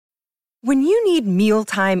When you need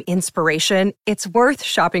mealtime inspiration, it's worth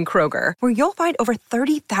shopping Kroger, where you'll find over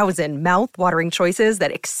 30,000 mouth-watering choices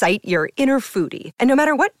that excite your inner foodie. And no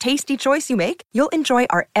matter what tasty choice you make, you'll enjoy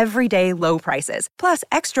our everyday low prices, plus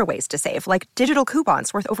extra ways to save, like digital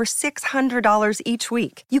coupons worth over $600 each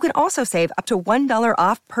week. You can also save up to $1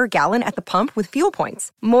 off per gallon at the pump with fuel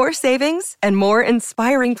points. More savings and more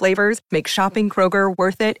inspiring flavors make shopping Kroger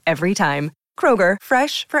worth it every time. Kroger,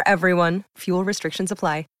 fresh for everyone. Fuel restrictions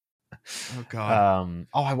apply. Oh God!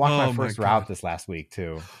 I walked my first route this last week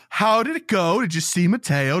too. How did it go? Did you see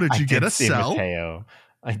Mateo? Did you get a cell? Mateo.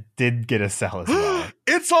 I did get a cell as well.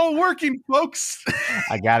 It's all working, folks.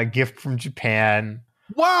 I got a gift from Japan.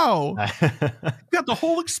 Wow! You got the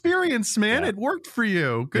whole experience, man. Yeah. It worked for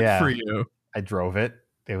you. Good for you. I drove it.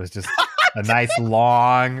 It was just a nice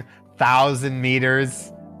long 1,000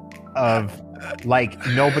 meters of like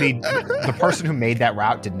nobody. The person who made that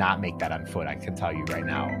route did not make that on foot. I can tell you right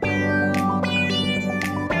now.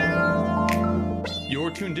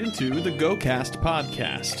 You're tuned into the GoCast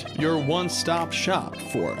podcast, your one-stop shop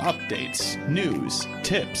for updates, news,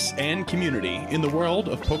 tips, and community in the world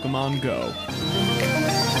of Pokemon Go.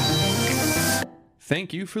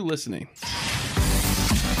 Thank you for listening.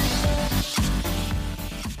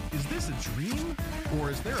 Is this a dream, or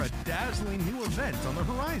is there a dazzling new event on the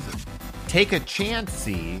horizon? Take a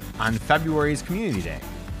chance-see on February's Community Day.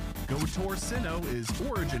 Go Tour Sinnoh is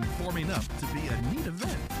Origin forming up to be a neat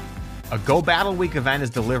event. A Go Battle Week event is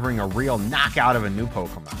delivering a real knockout of a new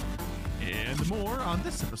Pokemon. And more on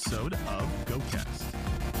this episode of GoCast.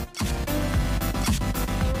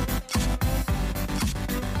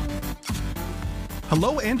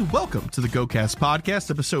 Hello and welcome to the GoCast podcast,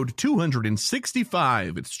 episode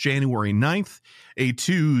 265. It's January 9th, a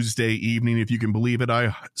Tuesday evening, if you can believe it.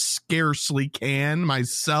 I scarcely can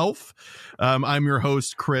myself. I'm your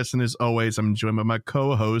host, Chris, and as always, I'm joined by my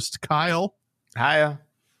co-host, Kyle. Hiya.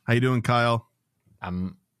 How you doing, Kyle?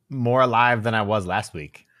 I'm more alive than I was last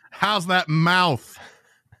week. How's that mouth?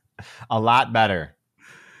 A lot better.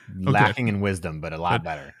 Okay. Lacking in wisdom, but a lot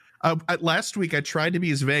better. Last week, I tried to be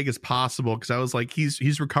as vague as possible because I was like,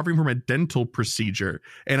 he's recovering from a dental procedure.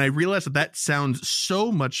 And I realized that sounds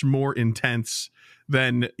so much more intense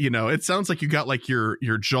than, it sounds like you got like your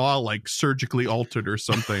jaw like surgically altered or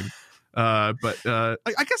something. But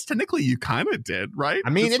I guess technically you kind of did, right? I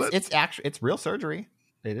mean, it's real surgery.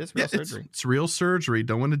 It is real surgery. It's real surgery.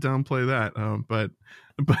 Don't want to downplay that. But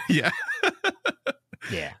yeah.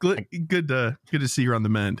 Yeah. Good to see you're on the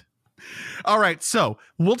mend. All right, so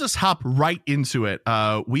we'll just hop right into it.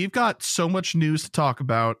 We've got so much news to talk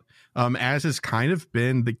about, as has kind of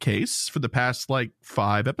been the case for the past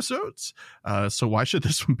 5 episodes. So why should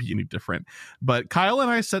this one be any different? But Kyle and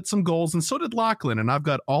I set some goals, and so did Lachlan. And I've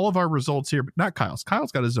got all of our results here, but not Kyle's.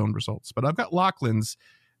 Kyle's got his own results, but I've got Lachlan's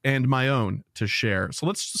and my own to share. So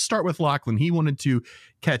let's start with Lachlan. He wanted to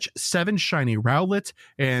catch 7 shiny Rowlet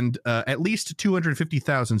and at least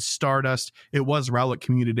 250,000 Stardust. It was Rowlet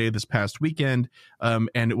Community Day this past weekend, and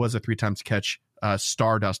it was a 3 times catch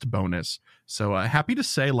Stardust bonus. So happy to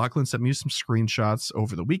say Lachlan sent me some screenshots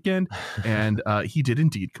over the weekend, and he did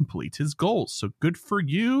indeed complete his goals. So good for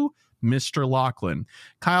you, Mr. Lachlan.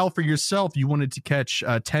 Kyle, for yourself, you wanted to catch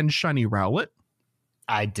 10 shiny Rowlet.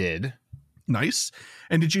 I did. Nice.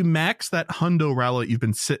 And did you max that Hundo Rowlet you've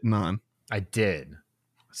been sitting on? I did.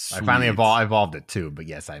 Sweet. I finally evolved it too, but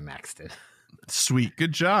yes, I maxed it. Sweet.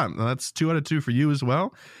 Good job. That's 2 out of 2 for you as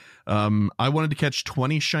well. I wanted to catch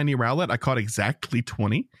 20 shiny Rowlet. I caught exactly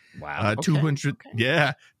 20. Wow. 200. Okay.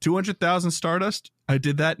 Yeah. 200,000 Stardust. I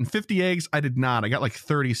did that. And 50 eggs. I did not. I got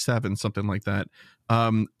 37, something like that.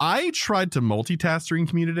 I tried to multitask during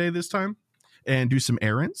Community Day this time and do some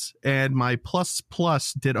errands, and my plus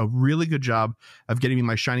did a really good job of getting me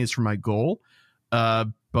my shinies for my goal,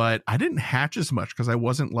 but I didn't hatch as much because I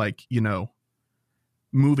wasn't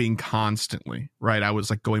moving constantly, right? I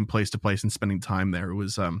was going place to place and spending time there. It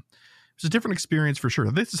was a different experience for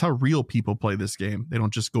sure. This is how real people play this game. They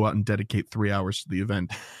don't just go out and dedicate 3 hours to the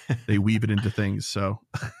event. They weave it into things. So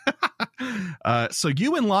so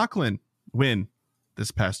you and Lachlan win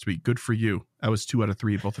this past week. Good for you. I was 2 out of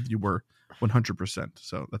 3. Both of you were 100%.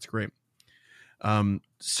 So that's great.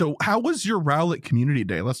 So how was your Rowlet Community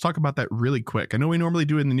Day? Let's talk about that really quick. I know we normally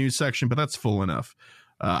do it in the news section, but that's full enough.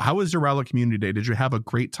 How was your Rowlet Community Day? Did you have a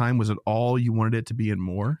great time? Was it all you wanted it to be and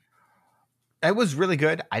more? It was really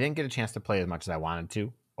good. I didn't get a chance to play as much as I wanted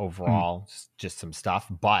to overall, just some stuff,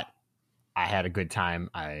 but I had a good time.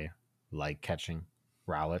 I like catching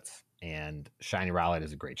Rowlets, and shiny Rowlet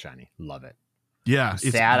is a great shiny. Love it. Yeah. I'm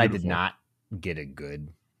sad I did not get a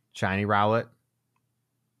good shiny Rowlet.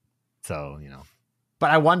 So, But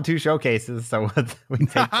I won 2 showcases, so we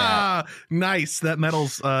take that. Nice. That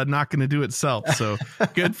medal's not going to do itself. So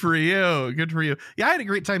good for you. Good for you. Yeah, I had a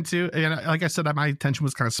great time too. And like I said, my attention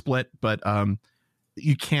was kind of split, but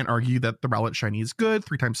you can't argue that the Rowlet Shiny is good.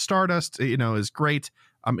 3 times Stardust, is great.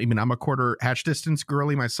 I mean, I'm a quarter hatch distance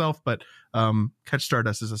girly myself, but Catch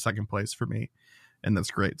Stardust is a second place for me. And that's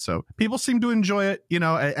great. So people seem to enjoy it,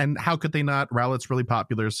 and how could they not? Rowlet's really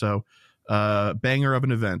popular. So banger of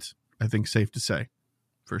an event, I think safe to say.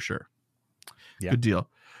 For sure. Yeah. Good deal.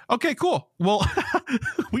 Okay, cool. Well,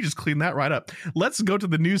 we just cleaned that right up. Let's go to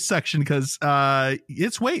the news section because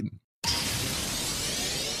it's waiting.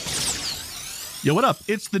 Yo, what up?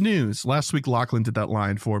 It's the news. Last week, Lachlan did that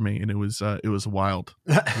line for me, and it was wild.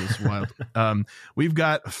 It was wild. We've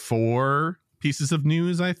got 4 pieces of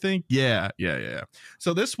news, I think. Yeah.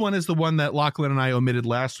 So this one is the one that Lachlan and I omitted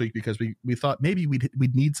last week because we thought maybe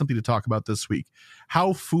we'd need something to talk about this week.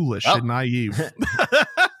 How foolish and naive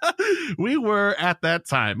we were at that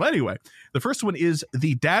time. Anyway, the first one is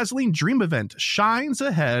the Dazzling Dream event shines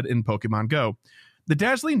ahead in Pokemon Go. The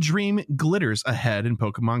Dazzling Dream glitters ahead in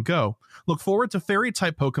Pokemon Go. Look forward to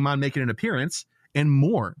Fairy-type Pokemon making an appearance and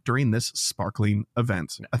more during this sparkling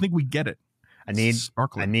event. I think we get it.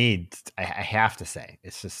 I have to say,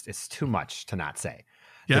 it's too much to not say.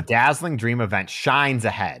 Yeah. The Dazzling Dream event shines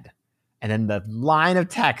ahead. And then the line of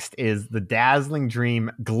text is the Dazzling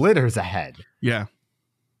Dream glitters ahead. Yeah.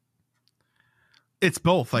 It's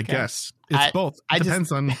both, I guess. It's both. It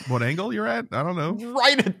depends on what angle you're at. I don't know.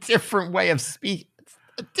 Write a different way of speaking.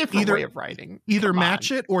 A different way of writing. Either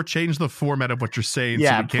match it or change the format of what you're saying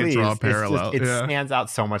so we can't draw a parallel. It stands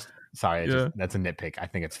out so much. Sorry, that's a nitpick. I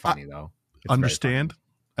think it's funny, though. It's understand?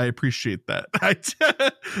 I appreciate that.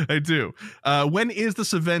 I do. When is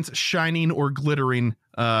this event shining or glittering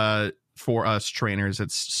for us trainers?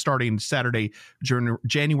 It's starting Saturday,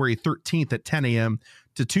 January 13th at 10 a.m.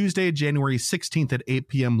 to Tuesday, January 16th at 8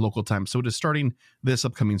 p.m. local time. So it is starting this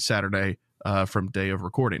upcoming Saturday from day of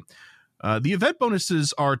recording. The event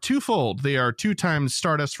bonuses are twofold. They are 2 times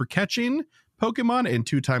Stardust for catching Pokemon and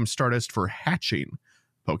 2 times Stardust for hatching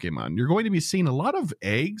Pokemon. You're going to be seeing a lot of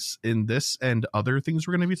eggs in this and other things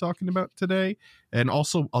we're going to be talking about today, and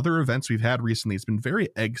also other events we've had recently. It's been very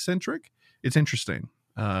egg-centric. It's interesting.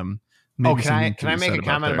 Can I make a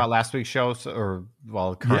comment about last week's show? Current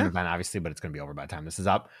event, obviously, but it's going to be over by the time this is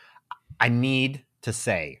up. I need to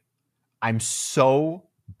say, I'm so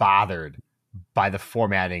bothered by the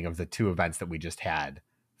formatting of the 2 events that we just had,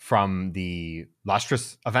 from the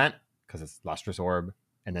Lustrous event, because it's Lustrous Orb,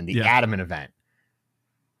 and then the Adamant event.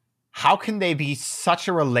 How can they be such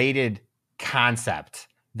a related concept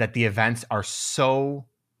that the events are so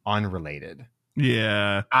unrelated?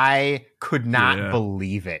 Yeah. I could not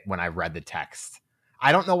believe it when I read the text.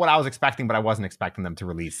 I don't know what I was expecting, but I wasn't expecting them to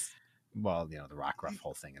release, the Rockruff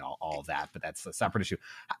whole thing and all of that, but that's a separate issue.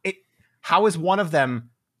 How is one of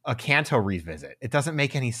them a Kanto revisit? It doesn't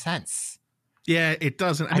make any sense. Yeah, it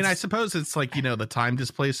doesn't. I mean, I suppose it's like, the time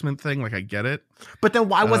displacement thing. Like, I get it. But then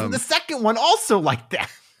why wasn't the second one also like that?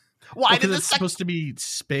 Why did it's supposed to be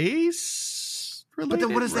space related? But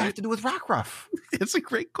then what does that have to do with Rockruff? It's a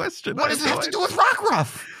great question. What does it have to do with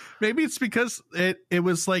Rockruff? Maybe it's because it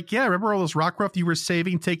was like, remember all those Rockruff you were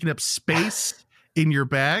saving, taking up space in your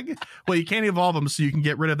bag? Well, you can't evolve them, so you can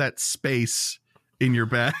get rid of that space in your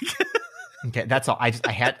bag. Okay, that's all. I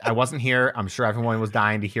wasn't here. I'm sure everyone was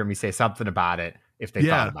dying to hear me say something about it if they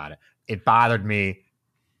thought about it. It bothered me.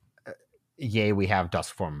 Yay, we have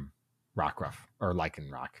Duskform Rockruff or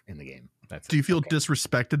Lycanroc in the game. Do you feel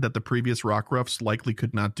disrespected that the previous Rockruffs likely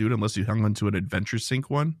could not do it unless you hung onto an Adventure Sync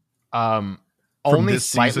one? Only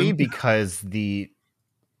slightly, because the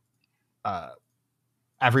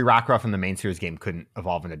every Rockruff in the main series game couldn't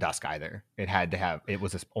evolve into Dusk either. It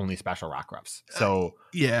was only special Rockruffs. So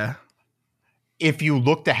if you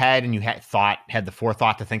looked ahead and you had the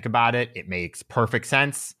forethought to think about it, it makes perfect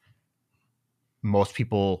sense. Most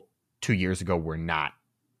people 2 years ago were not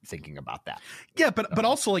thinking about that. Yeah, but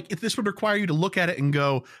also, like, if this would require you to look at it and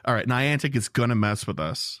go, all right, Niantic is gonna mess with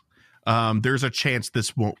us. There's a chance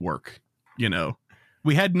this won't work.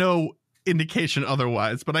 We had no indication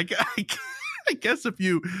otherwise, but I guess if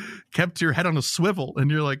you kept your head on a swivel and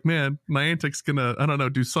you're like, man, Niantic's gonna, I don't know,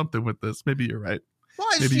 do something with this. Maybe you're right.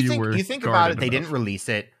 Well, you think about it, they didn't release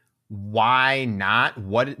it. Why not?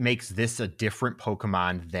 What makes this a different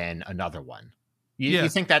Pokemon than another one? You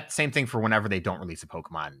think that same thing for whenever they don't release a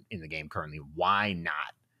Pokemon in the game currently. Why not?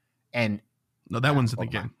 And no, that one's in the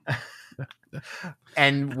game.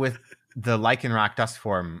 And with the Lycanroc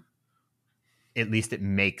Duskform, at least it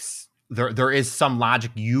makes there is some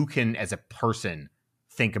logic you can, as a person,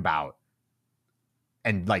 think about.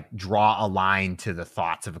 and like draw a line to the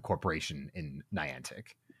thoughts of a corporation in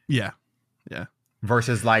Niantic. Yeah.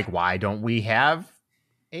 Versus like, why don't we have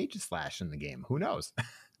Aegislash in the game? Who knows?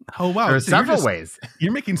 Oh wow, there are several ways.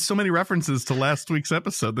 You're making so many references to last week's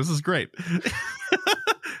episode. This is great.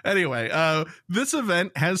 Anyway, this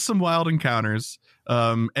event has some wild encounters,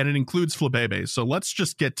 and it includes Flabebe. So let's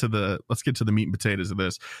get to the meat and potatoes of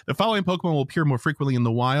this. The following Pokemon will appear more frequently in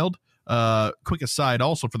the wild. Quick aside,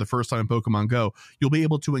 also for the first time in Pokemon Go, you'll be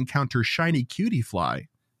able to encounter shiny Cutie Fly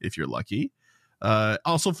if you're lucky.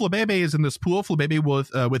 Also, Flabebe is in this pool. Flabebe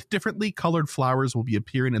with differently colored flowers will be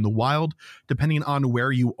appearing in the wild, depending on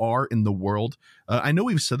where you are in the world. I know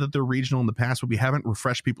we've said that they're regional in the past, but we haven't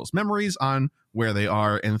refreshed people's memories on where they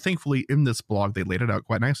are. And thankfully, in this blog, they laid it out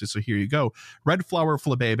quite nicely. So here you go. Red flower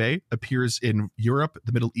Flabebe appears in Europe,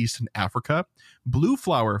 the Middle East, and Africa. Blue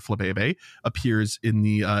flower Flabebe appears in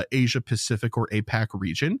the Asia Pacific or APAC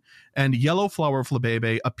region. And yellow flower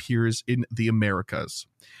Flabebe appears in the Americas.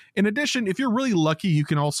 In addition, if you're really lucky, you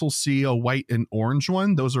can also see a white and orange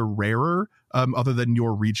one. Those are rarer, other than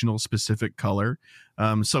your regional specific color.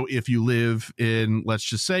 So if you live in, let's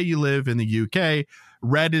just say you live in the UK,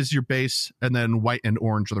 red is your base, and then white and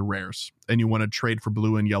orange are the rares. And you want to trade for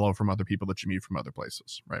blue and yellow from other people that you meet from other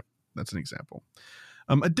places, right? That's an example.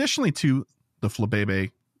 Additionally to the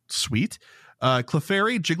Flabebe suite,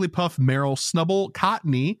 Clefairy, Jigglypuff, Meryl, Snubble,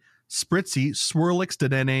 Cottony, Spritzy, Swirlix,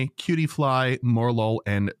 Dedenne, Cutiefly, Morlul,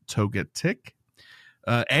 and Togetic.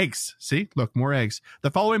 Eggs. See? Look, more eggs. The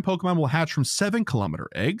following Pokemon will hatch from 7-kilometer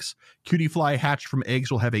eggs. Cutiefly hatched from eggs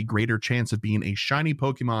will have a greater chance of being a shiny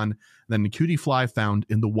Pokemon than the Cutiefly found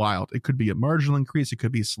in the wild. It could be a marginal increase. It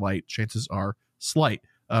could be slight. Chances are slight,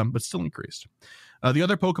 but still increased. The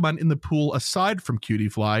other Pokemon in the pool, aside from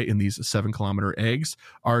Cutiefly in these 7-kilometer eggs,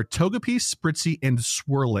 are Togepi, Spritzy, and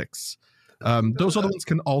Swirlix. Those other ones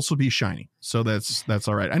can also be shiny, so that's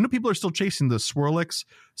all right. I know people are still chasing the Swirlix.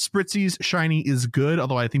 Spritzy's shiny is good,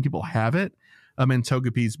 although I think people have it. And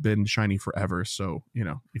Togepi's been shiny forever, so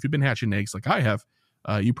if you've been hatching eggs like I have,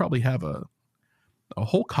 you probably have a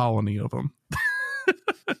whole colony of them.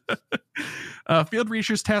 Field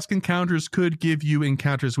Research task encounters could give you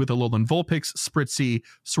encounters with Alolan Vulpix, Spritzy,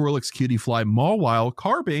 Swirlix, Cutiefly, Mawile,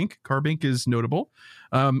 Carbink. Carbink is notable.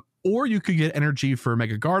 Or you could get energy for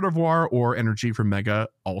Mega Gardevoir or energy for Mega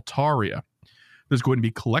Altaria. There's going to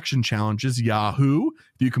be collection challenges, Yahoo!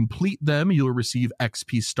 If you complete them, you'll receive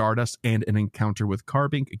XP Stardust and an encounter with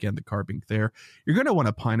Carbink. Again, the Carbink there. You're going to want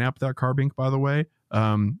to pineapple that Carbink, by the way,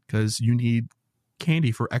 because you need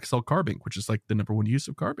candy for XL Carbink, which is like the number one use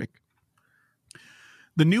of Carbink.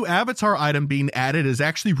 The new avatar item being added is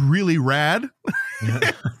actually really rad.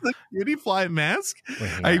 The Cutiefly mask.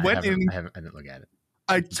 Wait, I didn't look at it.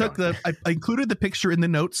 I included the picture in the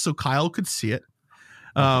notes so Kyle could see it.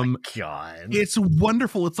 Oh my God. It's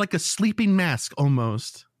wonderful. It's like a sleeping mask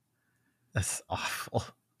almost. That's awful.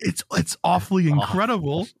 It's awfully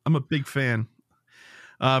incredible. I'm a big fan.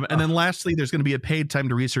 And then lastly, there's going to be a paid time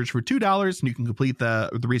to research for $2, and you can complete the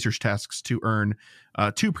research tasks to earn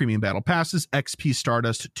 2 premium battle passes, XP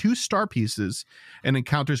Stardust, 2 star pieces, and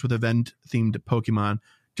encounters with event-themed Pokemon.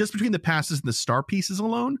 Just between the passes and the star pieces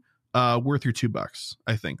alone, worth your $2.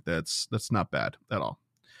 I think that's not bad at all.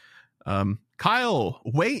 Kyle,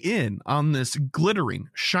 weigh in on this glittering,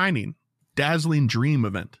 shining, dazzling dream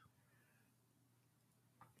event.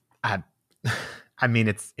 I mean,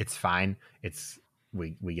 it's fine.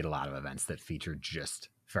 We get a lot of events that feature just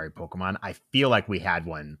fairy Pokemon. I feel like we had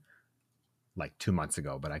one like 2 months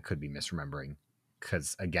ago, but I could be misremembering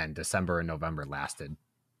because again, December and November lasted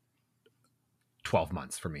 12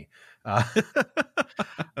 months for me.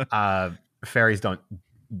 Fairies don't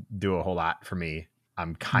do a whole lot for me.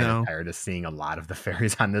 I'm kind of tired of seeing a lot of the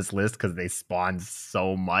fairies on this list because they spawn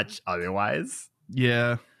so much otherwise.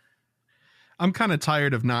 Yeah. I'm kind of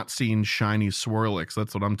tired of not seeing shiny Swirlix.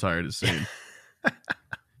 That's what I'm tired of seeing.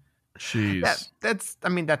 Jeez.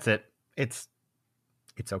 That's it. It's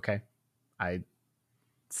okay. I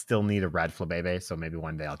still need a red Flabebe, so maybe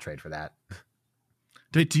one day I'll trade for that.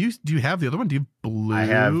 Do you have the other one? Do you have blue? I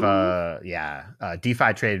have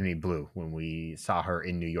DeFi traded me blue when we saw her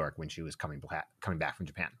in New York when she was coming back from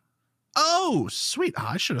Japan. Oh, sweet.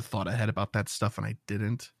 I should have thought ahead about that stuff and I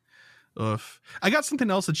didn't. Ugh. I got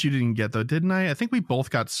something else that you didn't get though, didn't I? I think we both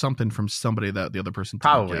got something from somebody that the other person didn't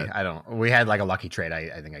probably get. I don't. We had like a lucky trade.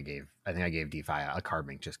 I think I gave DeFi a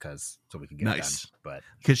Carbink just because so we could get it done. But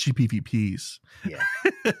because she PvPs. Yeah,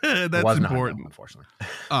 that's important. Unfortunately.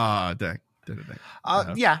 Dang.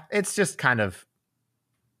 Yeah, it just kind of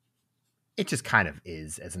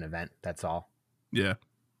is as an event. That's all. Yeah.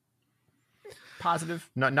 Positive,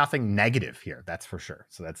 nothing negative here. That's for sure.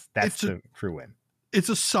 So that's the true win. It's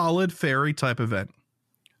a solid fairy type event.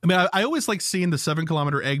 I mean, I always like seeing the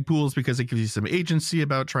 7-kilometer egg pools because it gives you some agency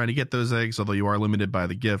about trying to get those eggs, although you are limited by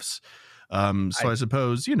the gifts. So I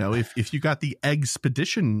suppose, if you got the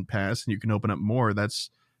Expedition Pass and you can open up more, that's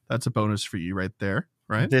a bonus for you right there,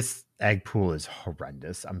 right? This egg pool is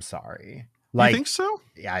horrendous. I'm sorry. You think so?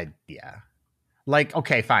 Yeah. Like,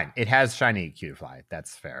 okay, fine. It has shiny Cutiefly.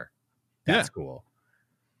 That's fair. That's cool.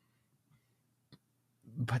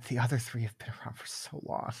 But the other 3 have been around for so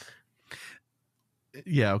long.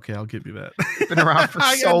 Yeah, okay, I'll give you that. Been around for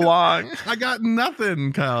so long. I got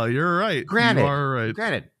nothing, Kyle. You're right. Granted, you are right.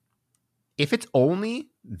 Granted, if it's only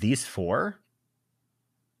these 4,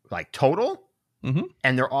 like total,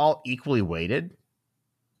 and they're all equally weighted,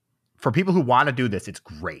 for people who want to do this, it's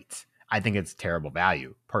great. I think it's terrible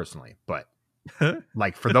value, personally. But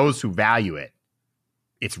like for those who value it,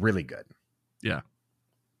 it's really good. Yeah.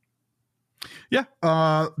 Yeah,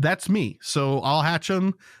 that's me. So I'll hatch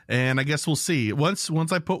them, and I guess we'll see. Once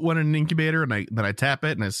I put one in an incubator, and then I tap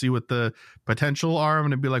it, and I see what the potential are, I'm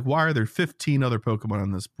going to be like, why are there 15 other Pokemon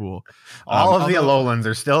in this pool? All of the Alolands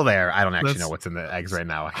are still there. I don't actually know what's in the eggs right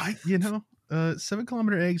now.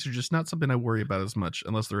 7-kilometer eggs are just not something I worry about as much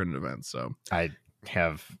unless they're in an event. So I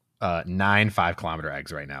have 9 5-kilometer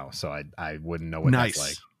eggs right now, so I wouldn't know what that's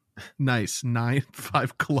like. Nice. 9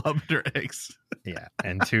 5-kilometer eggs. Yeah,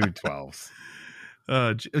 and 2 12s.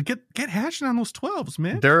 Get hatching on those 12s,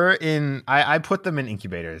 man. They're in. I put them in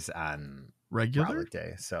incubators on regular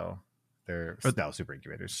day, so they're super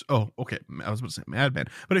incubators. Oh, okay. I was about to say Madman,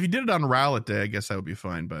 but if you did it on Rowlet Day, I guess that would be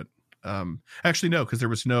fine. But actually, no, because there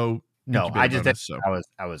was no. I just bonus, so.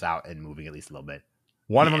 I was out and moving at least a little bit.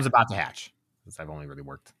 One of them's about to hatch, since I've only really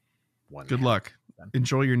worked one. Good luck.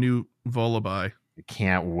 Enjoy your new Volabai.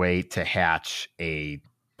 Can't wait to hatch a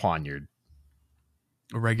Pawniard.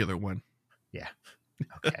 A regular one. Yeah.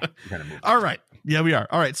 Okay. We're gonna move. All right. Yeah, we are.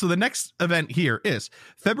 All right. So the next event here is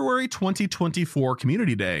February 2024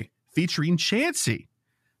 Community Day featuring Chansey.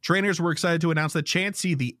 Trainers were excited to announce that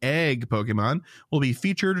Chansey, the egg Pokemon, will be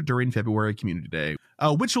featured during February Community Day,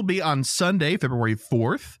 which will be on Sunday, February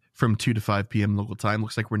 4th from 2 to 5 p.m. local time.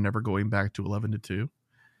 Looks like we're never going back to 11 to 2.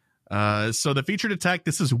 So the featured attack,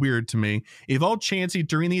 this is weird to me. Evolve Chansey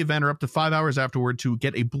during the event or up to 5 hours afterward to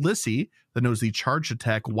get a Blissey that knows the charge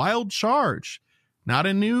attack Wild Charge. Not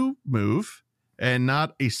a new move and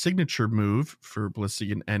not a signature move for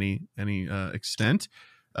Blissey in any extent.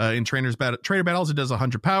 In trainer battles, it does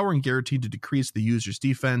 100 power and guaranteed to decrease the user's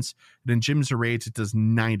defense. And in gyms or raids, it does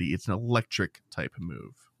 90. It's an electric type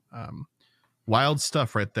move. Wild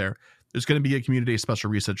stuff right there. There's going to be a community special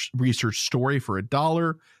research story for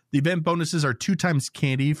 $1. The event bonuses are 2 times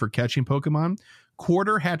candy for catching Pokemon,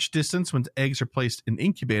 quarter hatch distance when eggs are placed in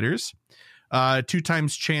incubators, 2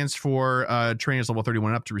 times chance for trainers level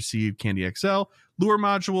 31 up to receive Candy XL, lure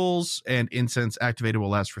modules, and incense activated will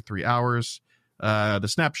last for 3 hours. The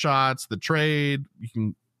snapshots, the trade, you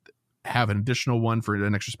can have an additional one for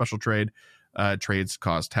an extra special trade. Trades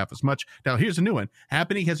cost half as much. Now, here's a new one.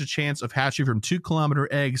 Happening has a chance of hatching from 2-kilometer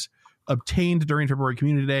eggs obtained during February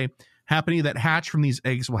Community Day. Happening that hatch from these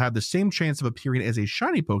eggs will have the same chance of appearing as a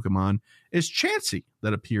shiny Pokemon as Chansey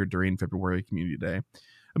that appeared during February Community Day.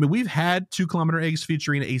 I mean, we've had 2-kilometer eggs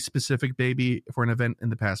featuring a specific baby for an event in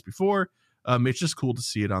the past before. It's just cool to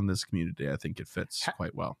see it on this Community Day. I think it fits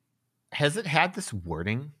quite well. Has it had this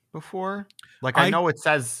wording before? Like, I know it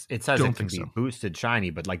says it can be boosted shiny,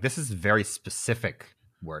 but like this is very specific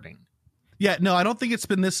wording. Yeah, no, I don't think it's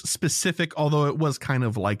been this specific, although it was kind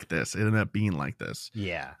of like this. It ended up being like this.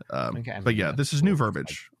 Yeah. But yeah, this is new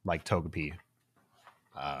verbiage. Like Togepi.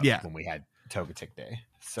 When we had Togetic Day.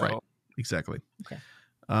 So. Right, exactly. Okay.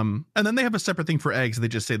 And then they have a separate thing for eggs. They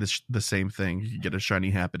just say the same thing. You can get a shiny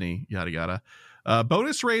happening, yada, yada.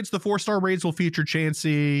 Bonus raids, the 4-star raids will feature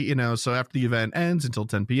Chansey, so after the event ends until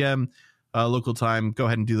 10 p.m. Local time, go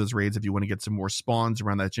ahead and do those raids if you want to get some more spawns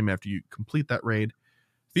around that gym after you complete that raid.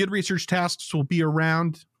 Field research tasks will be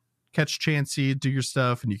around. Catch Chansey, do your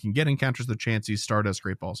stuff, and you can get encounters with Chansey, Stardust,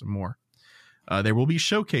 Great Balls, and more. There will be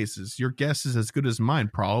showcases. Your guess is as good as mine.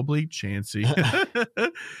 Probably Chansey.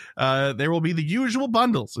 There will be the usual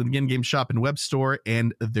bundles in the in-game shop and web store,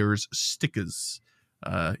 and there's stickers.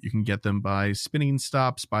 You can get them by spinning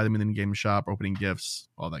stops, buy them in the in-game shop, opening gifts,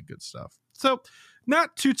 all that good stuff. So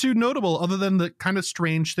not too notable other than the kind of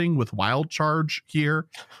strange thing with Wild Charge here.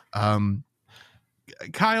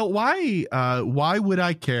 Kyle, why would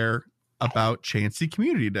I care about Chansey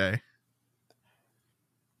Community Day?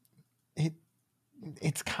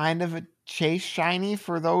 It's kind of a chase shiny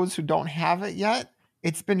for those who don't have it yet.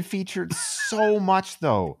 It's been featured so much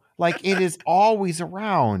though. Like it is always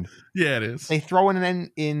around. Yeah, it is. They throw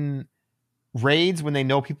it in raids when they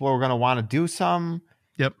know people are going to want to do some.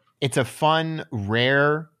 Yep. It's a fun,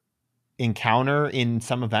 rare encounter in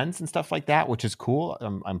some events and stuff like that, which is cool.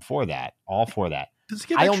 I'm for that. All for that. Does it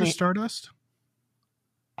give extra Stardust?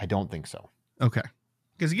 I don't think so. Okay.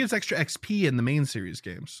 Because it gives extra XP in the main series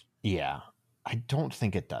games. Yeah. I don't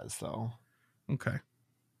think it does, though. Okay.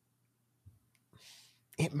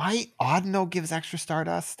 It might. Audino gives extra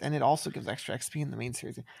Stardust, and it also gives extra XP in the main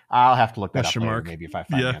series. I'll have to look that up later, maybe if I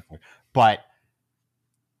find the answer. But,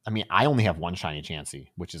 I mean, I only have one shiny Chansey,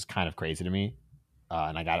 which is kind of crazy to me.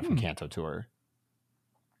 And I got it from Kanto Tour.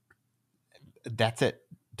 That's it.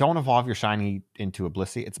 Don't evolve your shiny into a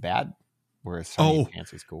Blissey. It's bad. Whereas shiny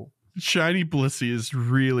Chansey is cool. Shiny Blissey is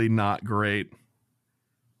really not great.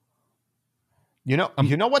 You know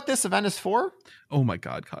what this event is for? Oh my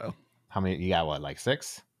God, Kyle. How many? You got what, like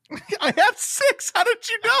 6? I have 6. How did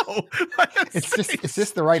you know? It's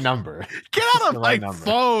just the right number. Get out of my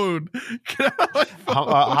phone. Get out of my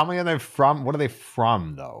phone. How many are they from? What are they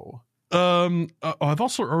from, though? I've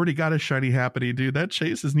also already got a shiny Happiny, dude. That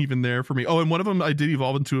chase isn't even there for me. Oh, and one of them I did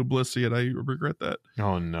evolve into a Blissey, and I regret that.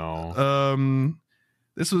 Oh no.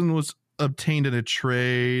 This one was obtained in a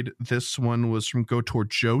trade. This one was from Gotor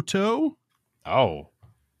Johto. Oh,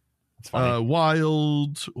 that's funny.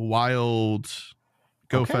 Wild,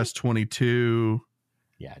 GoFest 22.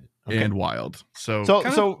 Yeah, and Wild. So all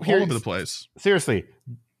over the place. Seriously,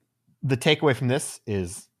 the takeaway from this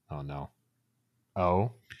is, oh no.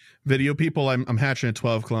 Oh. Video people, I'm hatching a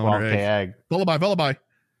 12-kilometer egg. Vullaby.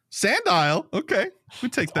 Sandile. Okay. We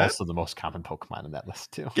take that. Also the most common Pokemon in that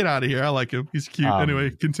list, too. Get out of here. I like him. He's cute.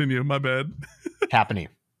 Anyway, continue. My bad. Happiny.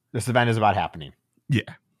 This event is about Happiny. Yeah.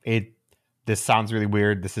 This sounds really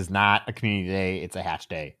weird. This is not a community day. It's a hatch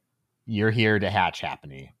day. You're here to hatch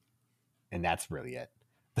Happiny. And that's really it.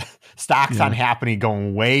 Stocks on Happiny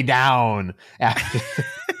going way down.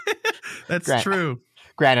 That's true.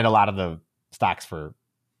 Granted, a lot of the stocks for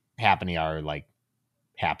Happiny are like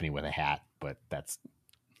Happiny with a hat, but that's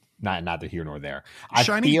neither here nor there.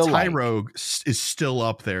 Shiny Tyrogue is still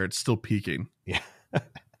up there. It's still peaking. Yeah.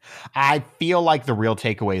 I feel like the real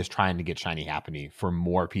takeaway is trying to get shiny Happiny for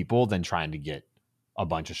more people than trying to get a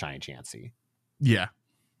bunch of shiny Chansey. Yeah.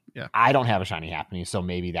 I don't have a shiny Happiny, so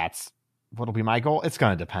maybe that's what'll be my goal. It's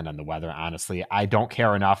going to depend on the weather, honestly. I don't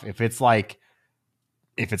care enough. If it's like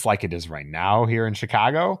it is right now here in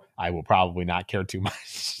Chicago, I will probably not care too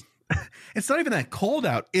much. It's not even that cold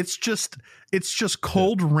out. It's just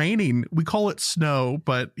cold raining. We call it snow,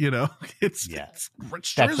 but it's that's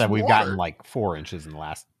that we've gotten like 4 inches in the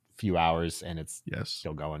last few hours, and it's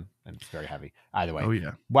still going, and it's very heavy. Either way,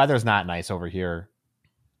 weather's not nice over here.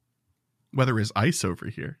 Weather is ice over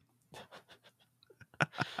here.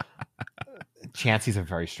 Chansey's a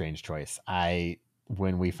very strange choice.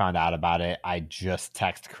 When we found out about it, I just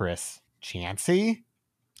text Chris, Chansey?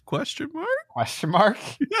 Question mark?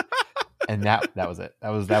 And that was it. That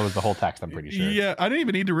was the whole text, I'm pretty sure. Yeah, I didn't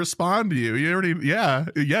even need to respond to you. You already,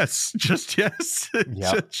 yes, just yes.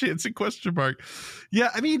 Yep. Chansey question mark. Yeah,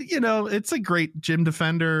 I mean, it's a great gym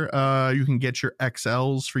defender. You can get your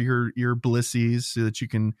XLs for your Blissies so that you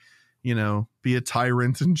can, be a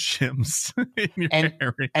tyrant in gyms in your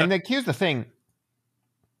area. And here's the thing.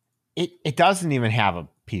 It doesn't even have a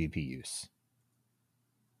PvP use.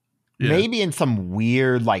 Yeah. Maybe in some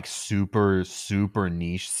weird, like super, super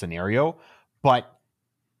niche scenario, but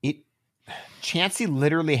Chansey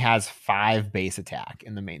literally has 5 base attack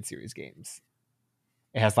in the main series games.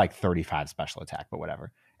 It has like 35 special attack, but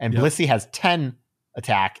whatever. And Blissey has 10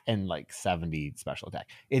 attack and like 70 special attack.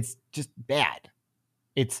 It's just bad.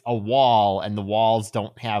 It's a wall, and the walls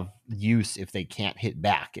don't have use if they can't hit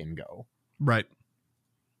back and go. Right.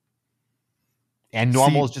 And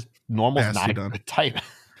normal's not a good type.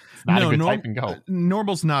 It's not a good type and go.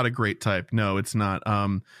 Normal's not a great type. No, it's not.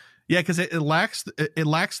 Because it lacks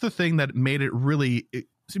the thing that made it really,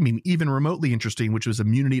 even remotely interesting, which was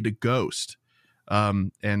immunity to Ghost.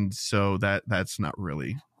 And so that's not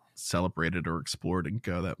really celebrated or explored in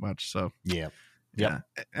Go that much. So yeah.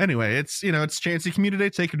 Anyway, it's Chansey community.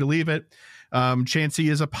 Take it or leave it.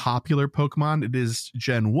 Chansey is a popular Pokemon. It is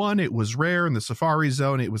Gen 1. It was rare in the Safari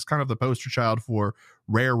Zone. It was kind of the poster child for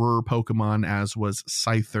rarer Pokemon, as was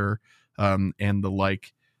Scyther and the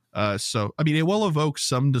like. So, it will evoke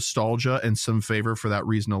some nostalgia and some favor for that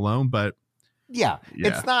reason alone. But yeah.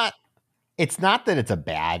 It's not that it's a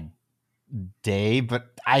bad day,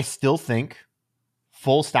 but I still think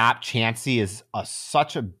full stop Chansey is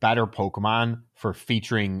such a better Pokemon for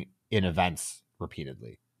featuring in events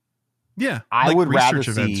repeatedly. Yeah, I would rather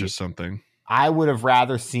see events or something. I would have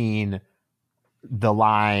rather seen the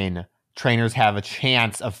line trainers have a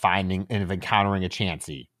chance of finding and of encountering a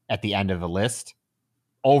Chansey at the end of a list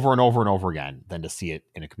over and over and over again than to see it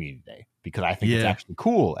in a community day, because I think it's actually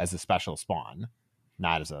cool as a special spawn,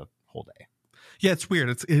 not as a whole day. Yeah, it's weird.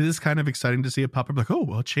 It is kind of exciting to see it pop up. Like, oh,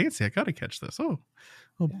 well, Chansey, I got to catch this. Oh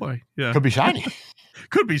boy. Yeah. Could be shiny.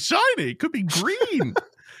 Could be shiny. Could be green.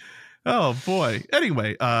 Oh boy.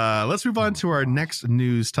 Anyway, let's move on to our next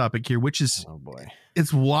news topic here, which is, oh boy,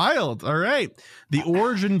 it's wild. All right. The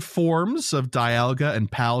origin forms of Dialga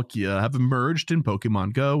and Palkia have emerged in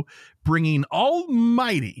Pokemon Go, bringing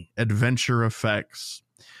almighty adventure effects.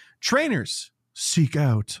 Trainers seek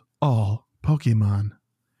out all Pokemon.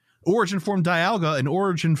 Origin form Dialga and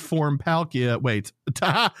origin form Palkia. Wait,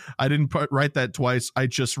 I didn't write that twice. I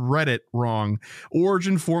just read it wrong.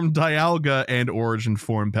 Origin form Dialga and origin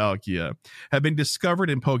form Palkia have been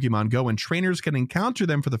discovered in Pokemon Go, and trainers can encounter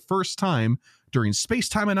them for the first time during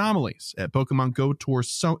space-time anomalies at Pokemon Go Tour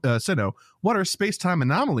Sinnoh. What are space-time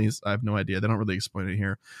anomalies? I have no idea. They don't really explain it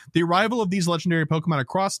here. The arrival of these legendary Pokemon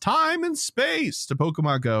across time and space to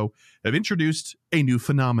Pokemon Go have introduced a new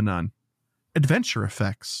phenomenon: adventure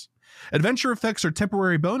effects. Adventure effects are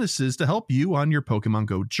temporary bonuses to help you on your Pokemon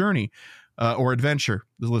Go journey or adventure,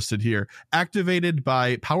 is listed here, activated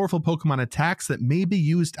by powerful Pokemon attacks that may be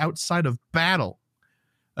used outside of battle.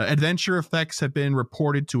 Adventure effects have been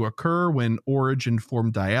reported to occur when Origin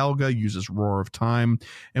form Dialga uses Roar of Time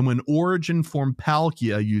and when Origin form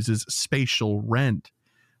Palkia uses Spatial Rend.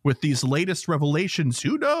 With these latest revelations,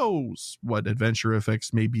 who knows what adventure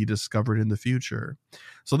effects may be discovered in the future.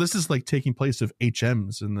 So this is like taking place of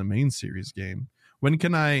HMs in the main series game. When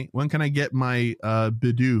can I get my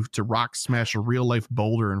Bidoof to rock smash a real life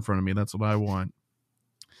boulder in front of me? That's what I want.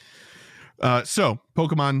 So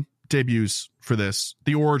Pokemon debuts for this.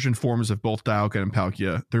 The origin forms of both Dialga and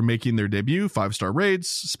Palkia. They're making their debut, 5-star raids,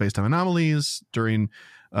 space-time anomalies during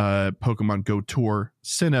Pokemon Go Tour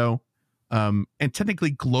Sinnoh. And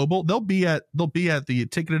technically global. They'll be at the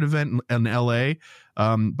ticketed event in LA,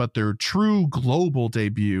 but their true global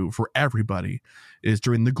debut for everybody is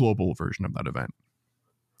during the global version of that event.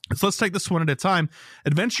 So let's take this one at a time.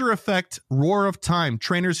 Adventure effect Roar of Time.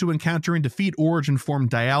 Trainers who encounter and defeat origin form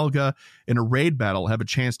Dialga in a raid battle have a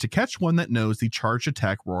chance to catch one that knows the charged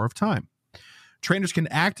attack Roar of Time. Trainers can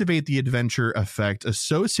activate the adventure effect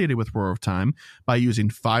associated with Roar of Time by using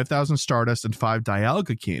 5,000 Stardust and 5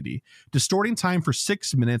 Dialga candy, distorting time for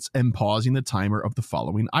 6 minutes and pausing the timer of the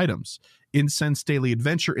following items: Incense Daily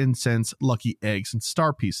Adventure Incense, Lucky Eggs, and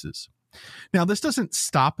Star Pieces. Now, this doesn't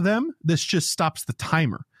stop them. This just stops the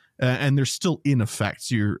timer, and they're still in effect.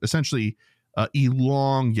 So you're essentially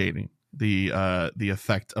elongating the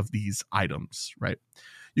effect of these items, right?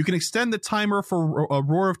 You can extend the timer for a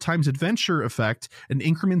Roar of Time's adventure effect in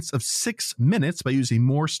increments of 6 minutes by using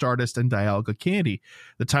more Stardust and Dialga candy.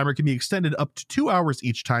 The timer can be extended up to 2 hours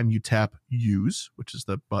each time you tap Use, which is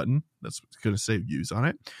the button that's going to say Use on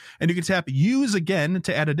it. And you can tap Use again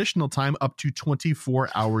to add additional time up to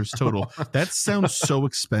 24 hours total. That sounds so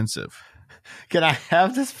expensive. Can I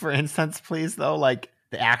have this for instance, please, though? Like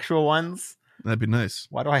the actual ones? That'd be nice.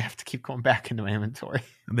 Why do I have to keep going back into my inventory?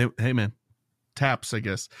 Hey, man. Taps, I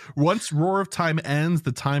guess. Once Roar of Time ends,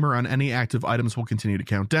 the timer on any active items will continue to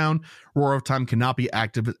count down. Roar of Time cannot be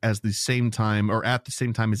active as the same time or at the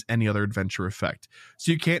same time as any other adventure effect.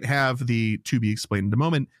 So you can't have the to be explained in a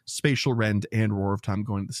moment, Spatial Rend and Roar of Time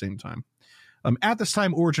going at the same time. At this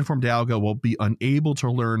time, Origin form Dialga will be unable to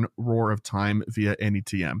learn Roar of Time via any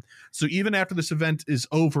TM. So even after this event is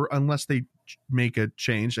over, unless they make a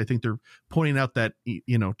change, I think they're pointing out that,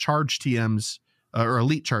 charge TMs or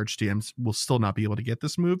elite charge TMs will still not be able to get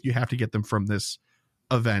this move. You have to get them from this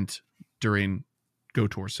event during Go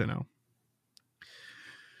Tour Sinnoh.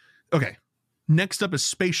 Okay. Next up is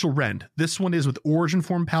Spatial Rend. This one is with Origin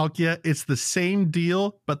form Palkia. It's the same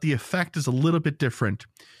deal, but the effect is a little bit different.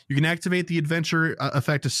 You can activate the adventure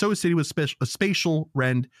effect associated with Spatial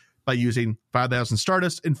Rend by using 5,000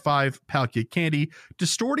 Stardust and 5 Palkia candy,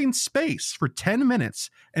 distorting space for 10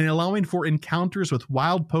 minutes and allowing for encounters with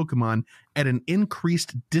wild Pokemon at an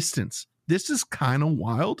increased distance. This is kind of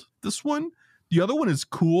wild, this one. The other one is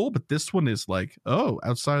cool, but this one is like,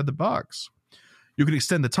 outside of the box. You can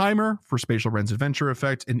extend the timer for Spatial Rend's adventure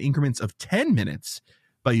effect in increments of 10 minutes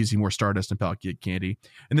by using more Stardust and Palkia candy.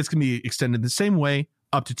 And this can be extended the same way,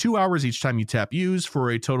 up to 2 hours each time you tap Use, for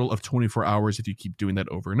a total of 24 hours if you keep doing that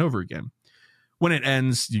over and over again. When it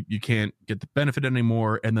ends, you can't get the benefit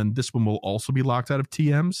anymore, and then this one will also be locked out of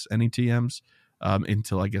TMs, any TMs,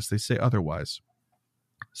 until I guess they say otherwise.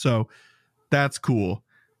 So that's cool.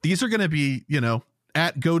 These are going to be,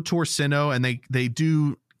 at Go Tour Sinnoh, and they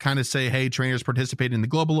do kind of say, hey, trainers participating in the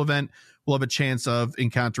global event will have a chance of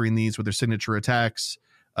encountering these with their signature attacks.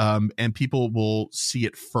 and people will see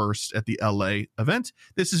it first at the LA event.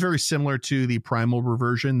 This is very similar to the primal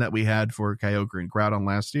reversion that we had for Kyogre and Groudon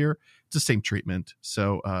last year. It's the same treatment,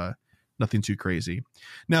 so nothing too crazy.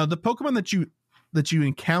 Now, the Pokemon that you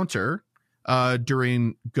encounter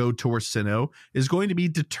during Go Tour Sinnoh is going to be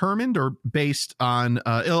determined or based on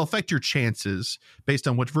it'll affect your chances based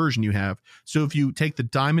on what version you have. So if you take the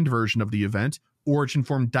Diamond version of the event, Origin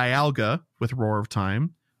Form Dialga with Roar of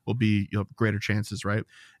Time will be, you know, greater chances, right?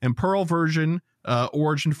 And Pearl version,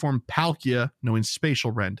 Origin Form Palkia, knowing Spatial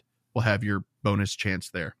Rend, will have your bonus chance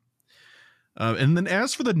there. And then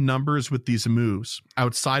as for the numbers with these moves,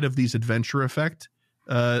 outside of these adventure effect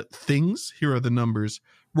things, here are the numbers.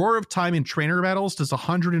 Roar of Time in trainer battles does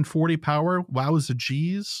 140 power. Wowza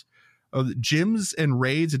G's. Gyms and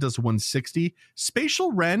raids, it does 160.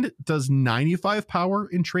 Spatial Rend does 95 power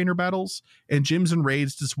in trainer battles, and gyms and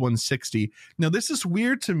raids does 160. Now, this is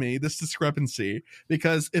weird to me, this discrepancy,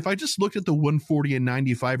 because if I just looked at the 140 and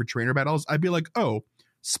 95 for trainer battles, I'd be like, oh,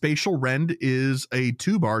 Spatial Rend is a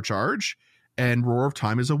 2-bar charge, and Roar of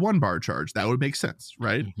Time is a 1-bar charge. That would make sense,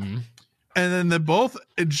 right? Mm-hmm. And then they both,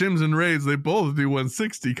 in gyms and raids, they both do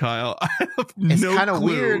 160, Kyle. I have It's no kind of clue.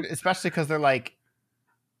 weird, especially because they're like,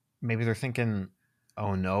 maybe they're thinking,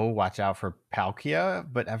 oh no, watch out for Palkia,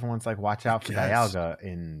 but everyone's like, watch out for Dialga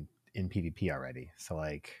in PvP already. So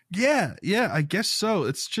like, yeah, I guess so.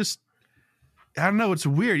 It's just, I don't know. It's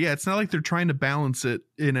weird. Yeah, it's not like they're trying to balance it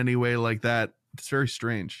in any way like that. It's very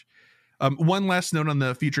strange. One last note on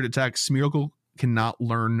the featured attack: Smeargle cannot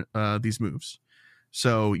learn these moves,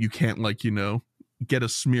 so you can't, like, you know, get a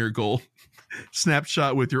Smeargle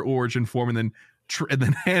snapshot with your Origin Form and then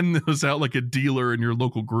hand those out like a dealer in your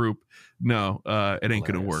local group. No, it ain't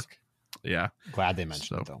gonna work. Yeah, glad they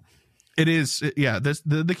mentioned it though. It is,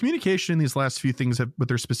 the communication in these last few things with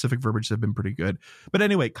their specific verbiage have been pretty good. But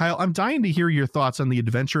anyway, Kyle, I'm dying to hear your thoughts on the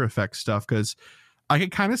adventure effect stuff, because I can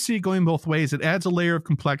kind of see it going both ways. It adds a layer of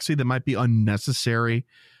complexity that might be unnecessary,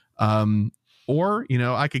 or, you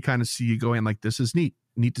know, I could kind of see you going like, this is neat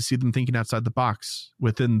to see them thinking outside the box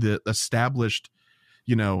within the established,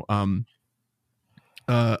 you know,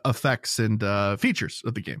 effects and features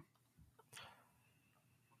of the game.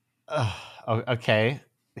 Okay,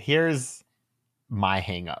 here's my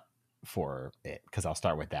hang up for it, because I'll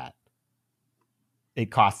start with that.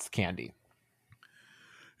 It costs candy.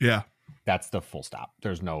 Yeah, that's the full stop.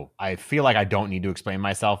 There's no, I feel like I don't need to explain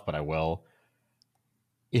myself, but I will.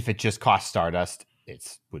 If it just costs Stardust,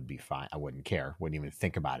 it would be fine. I wouldn't care. Wouldn't even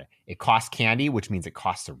think about it. It costs candy, which means it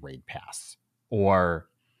costs a raid pass, or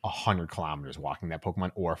 100 kilometers walking that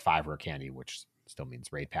Pokemon, or 5 rare candy, which still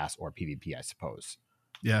means raid pass or PvP, I suppose.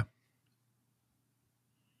 Yeah.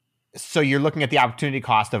 So you're looking at the opportunity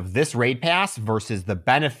cost of this raid pass versus the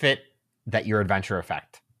benefit that your adventure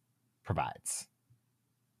effect provides,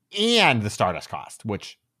 and the Stardust cost,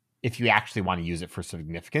 which, if you actually want to use it for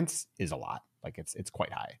significance, is a lot. Like, it's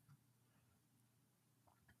quite high.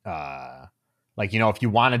 Like, you know, if you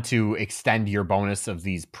wanted to extend your bonus of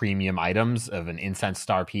these premium items of an Incense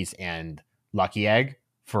Star Piece and Lucky Egg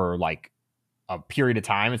for like a period of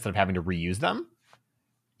time instead of having to reuse them,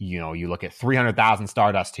 you know, you look at 300,000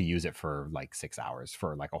 Stardust to use it for like 6 hours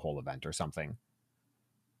for like a whole event or something.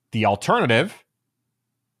 The alternative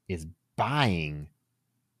is buying,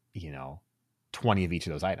 you know, 20 of each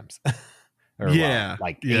of those items. Or, yeah,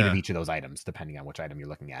 like 8 of each of those items, depending on which item you're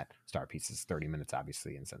looking at. Star Pieces 30 minutes,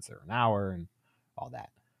 obviously, and since they're an hour and all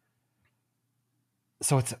that.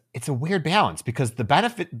 So it's a weird balance, because the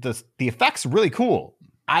benefit, the effect's really cool.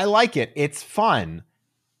 I like it. It's fun.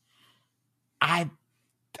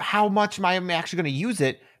 How much am I actually going to use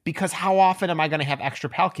it? Because how often am I going to have extra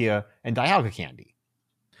Palkia and Dialga candy?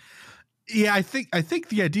 Yeah, I think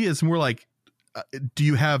the idea is more like, do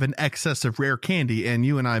you have an excess of rare candy? And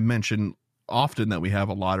you and I mentioned often that we have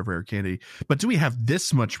a lot of rare candy, but do we have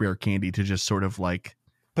this much rare candy to just sort of like,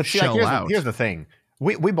 but see, shell like, out? Here's the thing.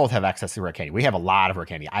 We both have excess of rare candy. We have a lot of rare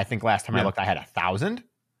candy. I think last time I looked, I had 1,000.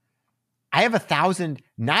 I have 1,000,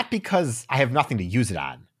 not because I have nothing to use it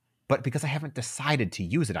on, but because I haven't decided to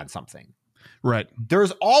use it on something. Right.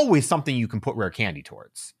 There's always something you can put rare candy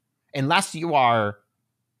towards, unless you are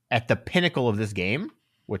at the pinnacle of this game,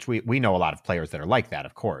 which we know a lot of players that are like that,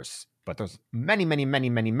 of course, but there's many, many, many,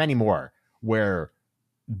 many, many more where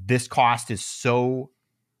this cost is so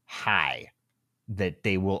high that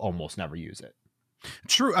they will almost never use it.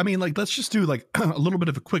 True. I mean, like, let's just do like a little bit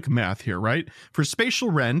of a quick math here, right? For Spatial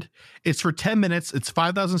Rend, it's for 10 minutes, it's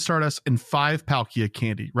 5,000 Stardust and 5 Palkia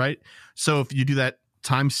candy, right? So if you do that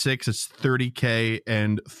times 6 is 30k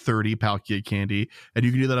and 30 Palkia candy, and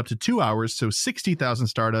you can do that up to 2 hours, so 60,000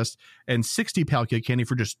 Stardust and 60 Palkia candy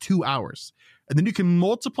for just 2 hours. And then you can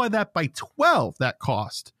multiply that by 12, that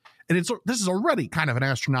cost. And this is already kind of an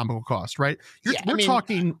astronomical cost, right? We're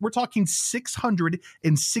talking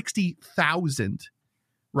 660,000,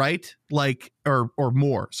 right? Like or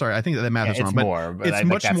more. Sorry, I think that math is wrong, but more, but it's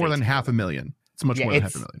much more than $500,000. It's much more than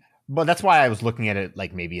 $500,000. But that's why I was looking at it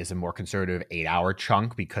like maybe as a more conservative 8-hour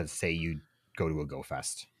chunk, because say you go to a Go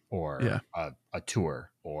Fest or a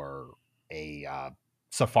tour or a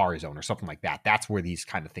Safari Zone or something like that. That's where these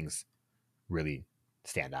kind of things really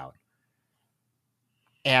stand out.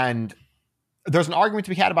 And there's an argument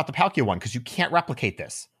to be had about the Palkia one because you can't replicate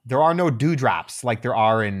this. There are no dewdrops like there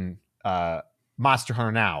are in Monster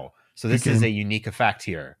Hunter now. So this is a unique effect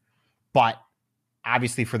here. But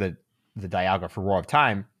obviously for the Dialga for Roar of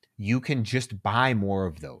Time, you can just buy more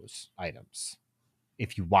of those items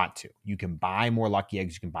if you want to. You can buy more Lucky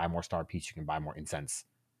Eggs, you can buy more Star Piece, you can buy more Incense.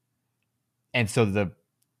 And so the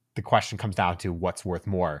question comes down to what's worth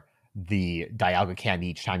more, the Dialga candy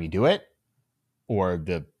each time you do it, or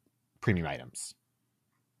the premium items.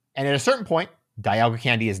 And at a certain point, Dialga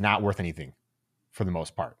candy is not worth anything for the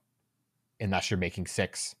most part, unless you're making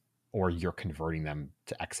 6 or you're converting them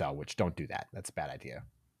to XL, which don't do that. That's a bad idea.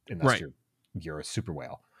 Unless you're a super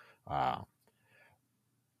whale.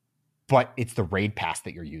 But it's the raid pass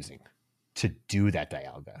that you're using to do that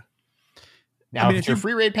Dialga. Now, if it's your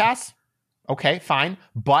free raid pass, okay, fine.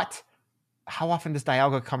 But how often does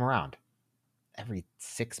Dialga come around? Every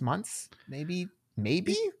 6 months, maybe.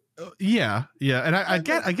 Yeah. And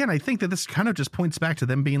I think that this kind of just points back to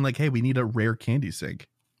them being like, hey, we need a rare candy sync.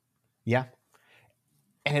 Yeah.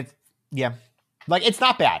 And it's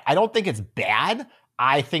not bad. I don't think it's bad.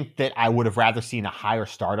 I think that I would have rather seen a higher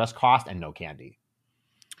Stardust cost and no candy.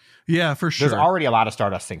 Yeah, for sure. There's already a lot of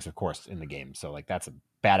Stardust things, of course, in the game. So like that's a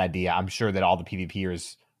bad idea. I'm sure that all the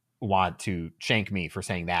PvPers want to shank me for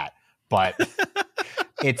saying that. But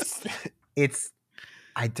it's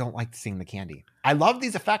I don't like seeing the candy. I love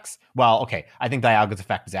these effects. Well, okay. I think Dialga's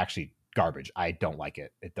effect is actually garbage. I don't like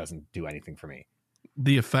it. It doesn't do anything for me.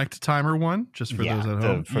 The effect timer one, just for those at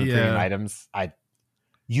home. For the premium items.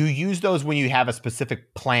 You use those when you have a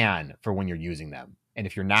specific plan for when you're using them. And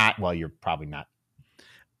if you're not, well, you're probably not.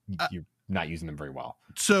 You're not using them very well.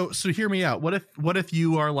 So hear me out. What if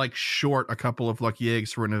you are like short a couple of Lucky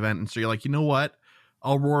Eggs for an event, and so you're like, you know what?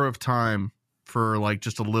 I'll Roar of Time for like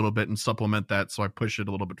just a little bit and supplement that, so I push it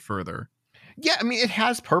a little bit further. Yeah, I mean it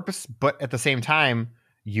has purpose, but at the same time,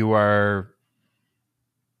 you are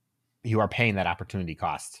paying that opportunity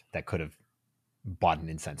cost that could have bought an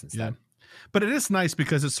Incense instead. Yeah. But it is nice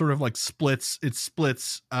because it sort of like splits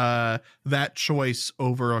that choice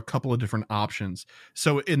over a couple of different options.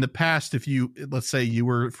 So in the past, if let's say you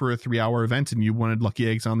were for a 3-hour event and you wanted Lucky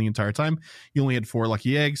Eggs on the entire time, you only had 4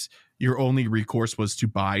 Lucky Eggs. Your only recourse was to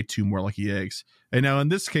buy 2 more Lucky Eggs. And now in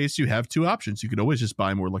this case, you have 2 options. You could always just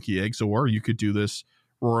buy more Lucky Eggs, or you could do this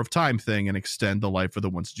Roar of Time thing and extend the life of the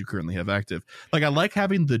ones that you currently have active. Like, I like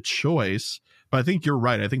having the choice, but I think you're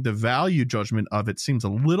right. I think the value judgment of it seems a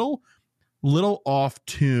little off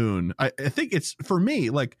tune. I think it's, for me,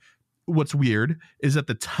 like, what's weird is that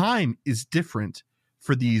the time is different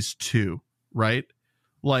for these two, right?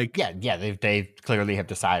 Like, yeah, they clearly have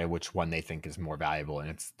decided which one they think is more valuable,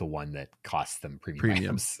 and it's the one that costs them premium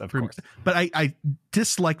items, of course. But I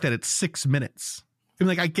dislike that it's 6 minutes. I mean,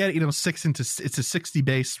 like, I get it, 6 into it's a 60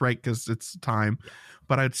 base, right? Because it's time,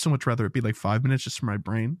 but I'd so much rather it be like 5 minutes just for my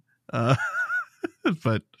brain.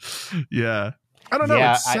 But yeah, I don't know.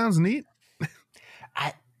 It sounds neat.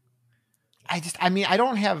 I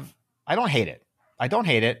don't hate it. I don't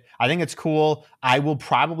hate it. I think it's cool. I will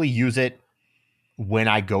probably use it when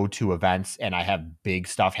I go to events and I have big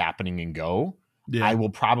stuff happening in Go. Yeah. I will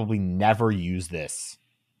probably never use this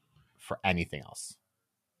for anything else.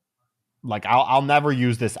 Like, I'll never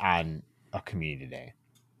use this on a community day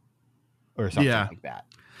or something like that.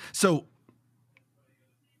 So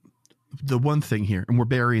the one thing here, and we're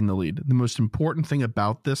burying the lead, the most important thing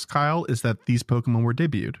about this, Kyle, is that these Pokemon were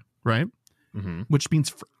debuted, right? Mm-hmm. Which means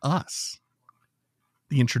for us,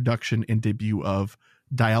 the introduction and debut of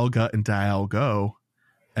Dialga and Dialgo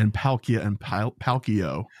and Palkia and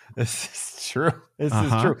Palkio. This is true. This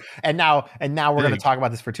is true. And now we're going to talk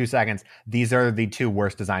about this for 2 seconds. These are the 2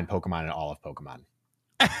 worst designed Pokemon in all of Pokemon.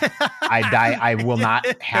 I will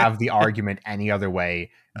not have the argument any other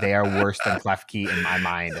way. They are worse than Klefki in my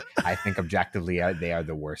mind. I think objectively they are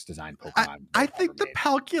the worst designed Pokemon. I think the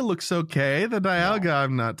Palkia looks okay. The Dialga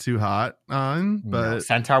I'm not too hot on. But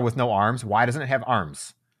Centaur with no arms. Why doesn't it have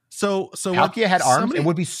arms? So Palkia had arms. It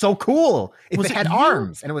would be so cool if it had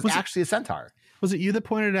arms and it was actually a centaur. Was it you that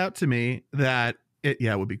pointed out to me that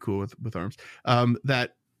it would be cool with arms?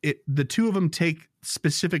 That the two of them take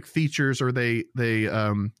specific features, or they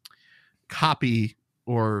copy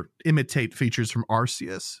or imitate features from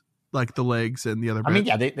Arceus, like the legs and the other bits. I mean,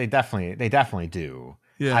 yeah, they definitely do.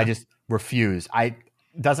 Yeah. I just refuse.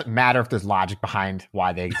 Doesn't matter if there's logic behind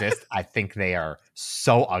why they exist. I think they are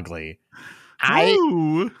so ugly.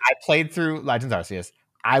 I played through Legends Arceus.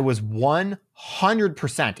 I was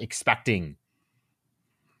 100% expecting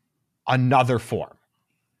another form.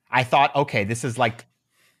 I thought, okay, this is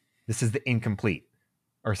the incomplete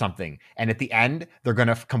or something. And at the end, they're going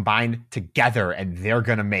to combine together and they're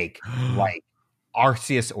going to make like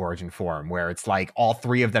Arceus origin form, where it's like all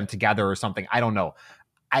three of them together or something. I don't know.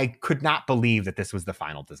 I could not believe that this was the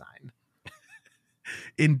final design.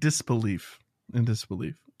 In disbelief.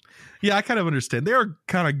 Yeah, I kind of understand. They are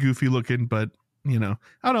kind of goofy looking, but I don't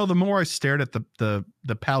know. The more I stared at the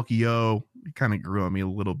Palkia, it kind of grew on me a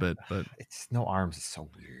little bit. But it's no arms. It's so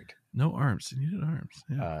weird. No arms. You needed arms.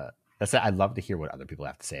 Yeah. That's it. I'd love to hear what other people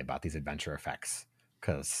have to say about these adventure effects,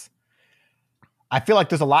 because I feel like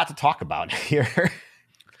there's a lot to talk about here.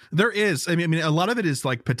 There is. I mean, a lot of it is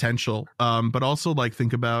like potential, but also like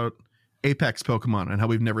think about Apex Pokemon and how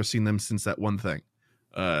we've never seen them since that one thing.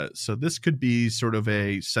 So this could be sort of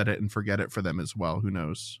a set it and forget it for them as well. Who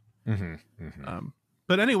knows?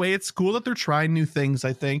 But anyway, it's cool that they're trying new things,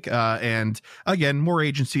 I think. And again, more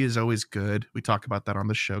agency is always good. We talk about that on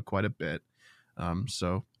the show quite a bit.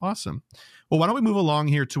 So awesome. Well, why don't we move along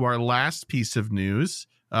here to our last piece of news?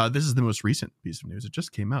 This is the most recent piece of news. It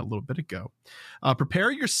just came out a little bit ago.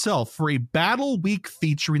 Prepare yourself for a battle week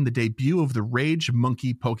featuring the debut of the Rage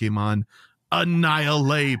Monkey Pokemon,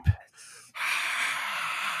 Annihilate.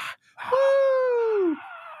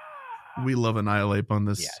 We love Annihilate on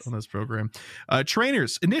this program.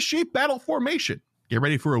 Trainers, initiate battle formation. Get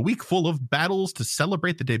ready for a week full of battles to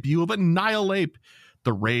celebrate the debut of Annihilate,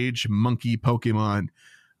 the Rage Monkey Pokemon.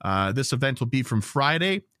 This event will be from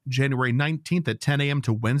Friday, January 19th at 10 a.m.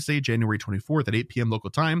 to Wednesday, January 24th at 8 p.m. local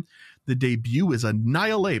time. The debut is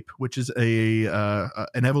Annihilate, which is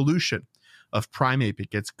an evolution of Primeape. It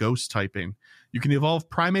gets ghost typing. You can evolve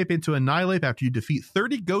Primeape into Annihilate after you defeat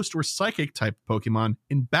 30 ghost or psychic type Pokemon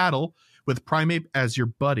in battle with Primeape as your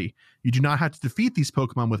buddy. You do not have to defeat these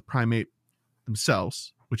Pokemon with Primeape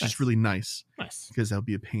themselves, which is really nice. Because that would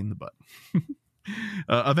be a pain in the butt.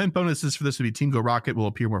 Event bonuses for this would be Team Go Rocket will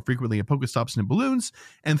appear more frequently in Pokestops and in balloons,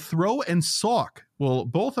 and Throw and Sock will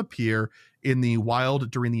both appear in the wild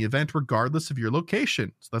during the event regardless of your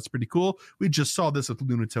location. So that's pretty cool. We just saw this with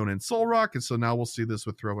Lunatone and Solrock, and so now we'll see this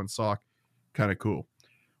with Throw and Sock. Kind of cool.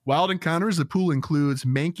 Wild encounters, the pool includes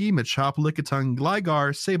Mankey, Machop, Lickitung,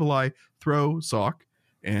 Gligar, Sableye, Throw, Sock,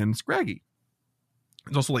 and Scraggy.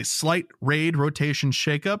 There's also a slight raid rotation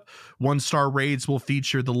shakeup. 1-star raids will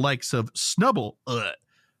feature the likes of Snubble,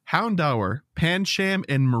 Houndour, Pancham,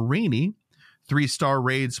 and Marini. 3-star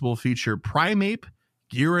raids will feature Primeape,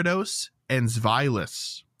 Gyarados, and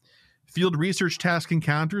Zweilous. Field research task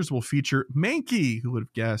encounters will feature Mankey, who would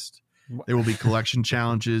have guessed. There will be collection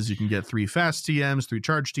challenges. You can get 3 fast TMs, 3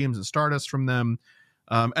 charge TMs, and Stardust from them.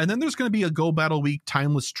 And then there's going to be a Go Battle Week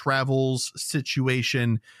timeless travels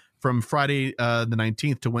situation from Friday the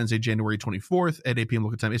 19th to Wednesday, January 24th at 8 p.m.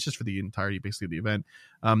 local time. It's just for the entirety, basically, of the event.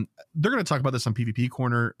 They're going to talk about this on PvP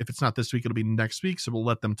Corner. If it's not this week, it'll be next week, so we'll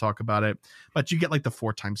let them talk about it. But you get like the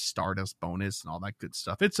 4x Stardust bonus and all that good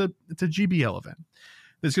stuff. It's a GBL event.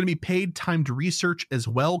 There's going to be paid timed research as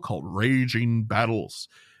well called Raging Battles.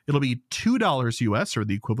 It'll be $2 US, or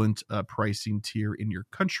the equivalent pricing tier in your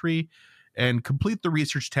country. And complete the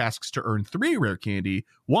research tasks to earn 3 rare candy,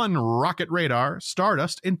 1 rocket radar,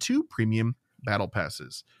 Stardust, and 2 premium battle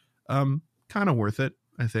passes. Kind of worth it,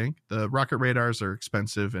 I think. The rocket radars are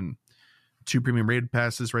expensive, and 2 premium raid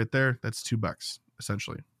passes right there, that's $2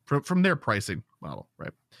 essentially from their pricing model,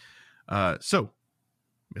 right? So,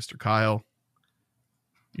 Mr. Kyle,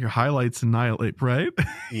 your highlights Annihilate, right?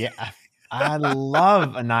 Yeah. I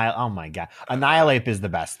love Annihilate. Oh my god, Annihilate is the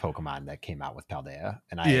best Pokemon that came out with Paldea,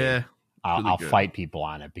 and I'll fight people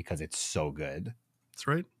on it because it's so good. That's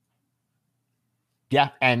right.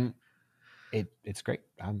 Yeah, and it's great.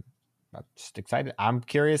 I'm just excited. I'm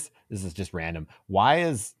curious. This is just random. Why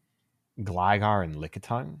is Gligar and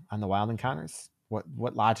Lickitung on the wild encounters?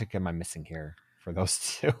 What logic am I missing here for those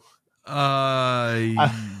two? Yeah.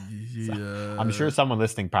 I'm sure someone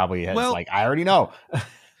listening probably has I already know.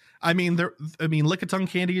 I mean, Lickitung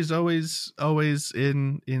candy is always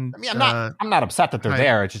in. I mean, I'm not upset that they're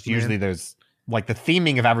there. It's just usually there's like the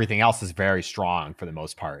theming of everything else is very strong for the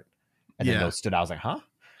most part, and then those stood out. I was like, huh?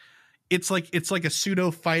 it's like a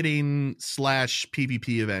pseudo fighting /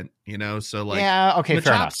 PvP event, you know. So like, yeah, okay,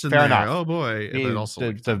 fair enough. Fair enough. Oh boy, but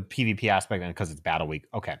also the PvP aspect, and because it's battle week.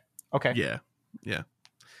 Okay. Yeah.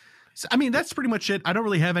 So, I mean, that's pretty much it. I don't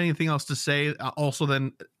really have anything else to say. Also,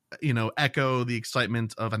 then, echo the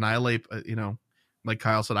excitement of Annihilate. Like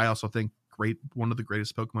Kyle said, I also think one of the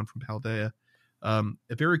greatest Pokemon from Paldea.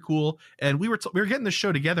 Very cool. And we were getting the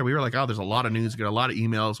show together. We were like, oh, there's a lot of news. We got a lot of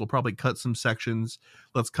emails. We'll probably cut some sections.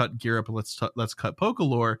 Let's cut Gear Up and let's cut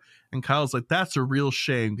Pokelore. And Kyle's like, that's a real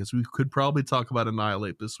shame because we could probably talk about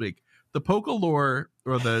Annihilate this week. The Pokelore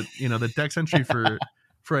or the Dex entry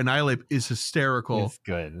for Annihilate is hysterical. It's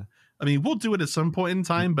good. I mean, we'll do it at some point in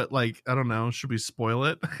time, but like, I don't know. Should we spoil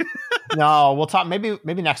it? No, we'll talk maybe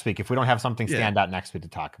next week if we don't have something stand out next week to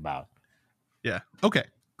talk about. Yeah. Okay.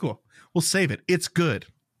 Cool. We'll save it. It's good.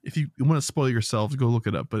 If you want to spoil yourselves, go look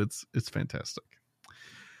it up. But it's fantastic.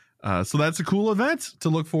 So that's a cool event to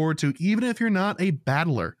look forward to, even if you're not a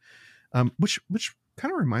battler. Which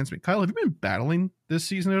kind of reminds me, Kyle, have you been battling this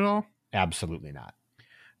season at all? Absolutely not,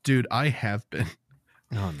 dude. I have been.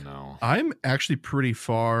 Oh no. I'm actually pretty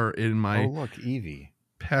far in my. Oh look, Eevee.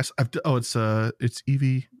 Past. It's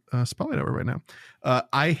Eevee Spotlight Hour right now.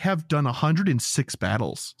 I have done 106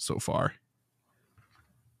 battles so far.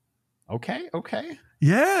 Okay.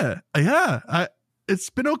 Yeah. It's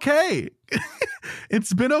been okay.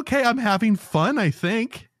 It's been okay. I'm having fun, I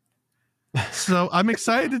think. So I'm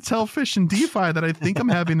excited to tell Fish and DeFi that I think I'm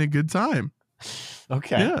having a good time.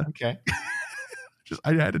 Okay. Yeah. Okay.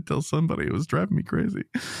 I had to tell somebody. It was driving me crazy.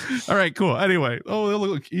 All right, cool. Anyway,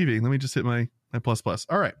 look, Eevee. Let me just hit my plus.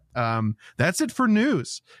 All right. That's it for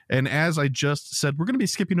news. And as I just said, we're going to be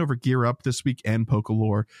skipping over Gear Up this week and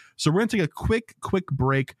Pokelore. So we're going to take a quick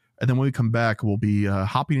break. And then when we come back, we'll be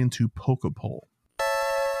hopping into Pokepole.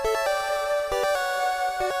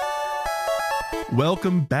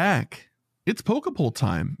 Welcome back. It's Pokepole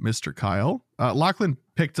time, Mr. Kyle. Lachlan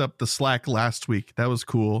picked up the slack last week. That was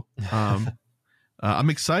cool.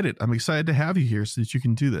 I'm excited. I'm excited to have you here so that you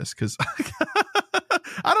can do this because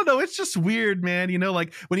I don't know. It's just weird, man.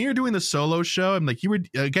 Like when you're doing the solo show, I'm like, you were,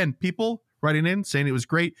 again, people writing in saying it was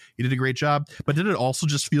great. You did a great job. But did it also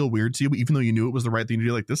just feel weird to you, even though you knew it was the right thing to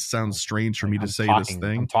do? Like, this sounds strange for me to say this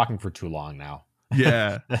thing. I'm talking for too long now.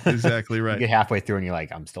 Yeah, exactly right. You get halfway through and you're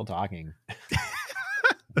like, I'm still talking.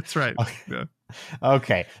 That's right. Okay. Yeah.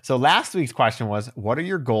 Okay. So last week's question was, what are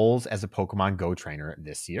your goals as a Pokemon Go trainer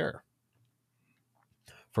this year?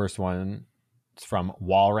 First one is from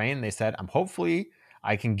Walrain. They said, hopefully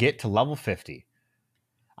I can get to level 50.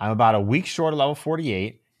 I'm about a week short of level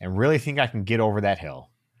 48 and really think I can get over that hill.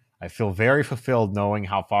 I feel very fulfilled knowing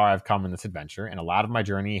how far I've come in this adventure, and a lot of my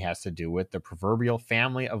journey has to do with the proverbial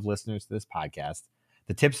family of listeners to this podcast,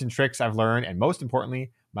 the tips and tricks I've learned, and most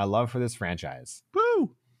importantly, my love for this franchise.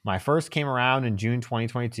 Woo! My first came around in June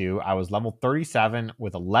 2022. I was level 37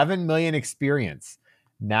 with 11 million experience.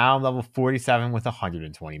 Now I'm level 47 with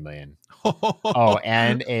 120 million. Oh,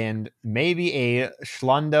 and maybe a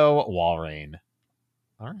Schlundo Walrein.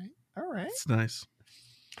 All right. It's nice.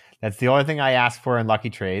 That's the only thing I ask for in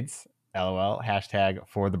Lucky Trades. LOL. #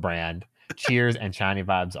 for the brand. Cheers and shiny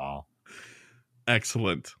vibes all.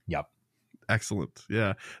 Excellent. Yep. Excellent.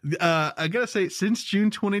 Yeah. I gotta say, since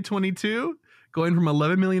June 2022, going from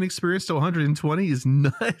 11 million experience to 120 is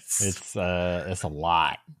nuts. It's a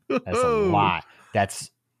lot. That's a lot.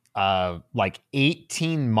 That's like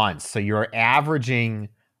 18 months. So you're averaging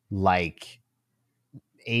like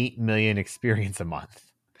 8 million experience a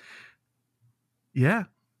month. Yeah.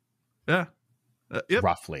 Yep.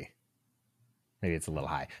 Roughly. Maybe it's a little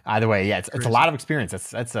high. Either way, yeah, it's a lot of experience.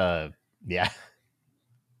 That's yeah.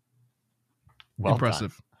 Well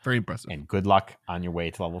impressive. Done. Very impressive. And good luck on your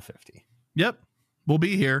way to level 50. Yep. We'll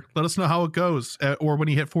be here. Let us know how it goes. Or when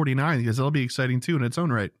you hit 49, because that'll be exciting too in its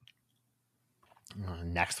own right.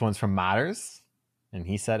 Next one's from Modders. And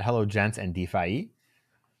he said, hello, gents and DeFi.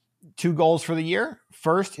 2 goals for the year.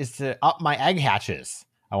 First is to up my egg hatches.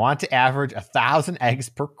 I want to average 1,000 eggs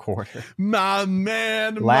per quarter. My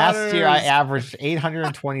man. Last year, I averaged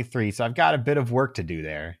 823. So I've got a bit of work to do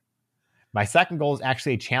there. My second goal is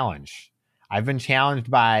actually a challenge. I've been challenged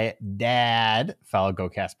by Dad, fellow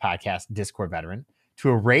GoCast podcast Discord veteran, to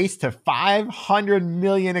a race to 500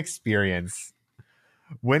 million experience.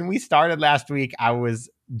 When we started last week, I was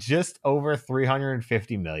just over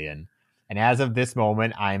 350 million. And as of this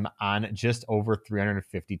moment, I'm on just over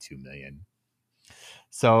 352 million.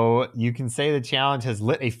 So you can say the challenge has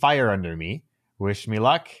lit a fire under me. Wish me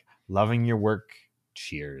luck. Loving your work.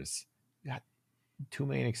 Cheers. Got 2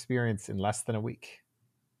 million experience in less than a week.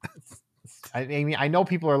 I mean, I know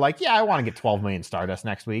people are like, yeah, I want to get 12 million Stardust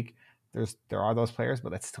next week. there are those players,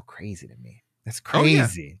 but that's still crazy to me. That's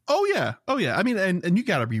crazy. Oh yeah. I mean, and you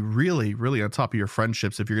got to be really, really on top of your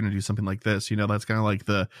friendships if you're going to do something like this. That's kind of like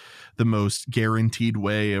the most guaranteed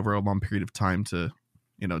way over a long period of time to,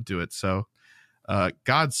 do it. So,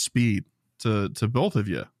 Godspeed to both of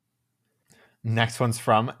you. Next one's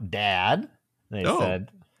from Dad. They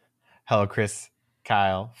said, "Hello, Chris,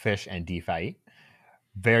 Kyle, Fish, and DeFi.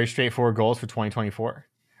 Very straightforward goals for 2024: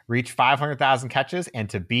 reach 500,000 catches and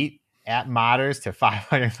to beat at Modders to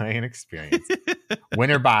 500 million experience.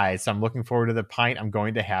 Winner buys, so I'm looking forward to the pint I'm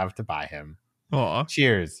going to have to buy him. Aw.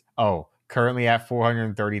 Cheers." Oh, currently at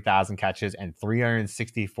 430,000 catches and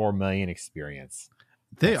 364 million experience.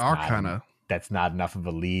 That's not enough of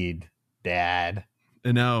a lead, Dad.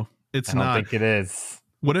 No, it's not. I don't think it is.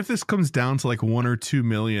 What if this comes down to like 1 or 2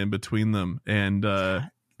 million between them and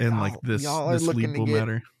like this league will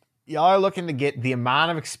matter? Y'all are looking to get the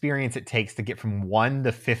amount of experience it takes to get from 1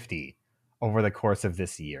 to 50 over the course of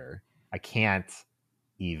this year. I can't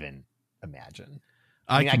even imagine.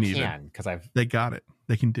 I can because they got it.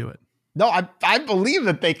 They can do it. No, I believe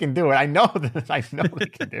that they can do it. I know they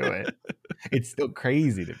can do it. It's still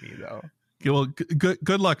crazy to me though. Well,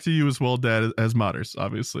 good luck to you as well, Dad, as modders,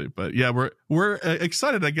 obviously. But yeah, we're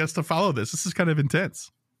excited, I guess, to follow this. This is kind of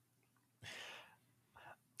intense.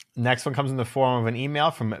 Next one comes in the form of an email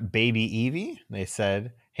from Baby Evie. They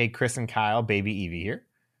said, "Hey, Chris and Kyle, Baby Evie here.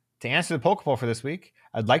 To answer the Pokepoll for this week,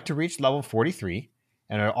 I'd like to reach level 43,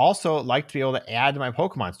 and I'd also like to be able to add to my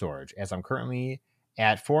Pokemon storage, as I'm currently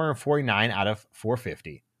at 449 out of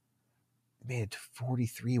 450. I made it to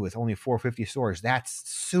 43 with only 450 storage. That's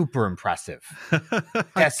super impressive.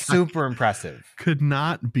 That's super impressive. Could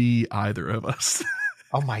not be either of us.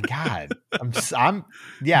 Oh my God.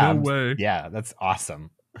 No way. Yeah, that's awesome.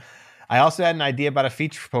 I also had an idea about a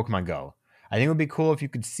feature for Pokemon Go. I think it would be cool if you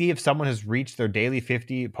could see if someone has reached their daily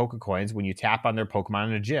 50 Pokecoins when you tap on their Pokemon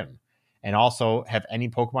in a gym. And also have any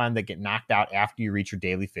Pokemon that get knocked out after you reach your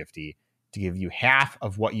daily 50 to give you half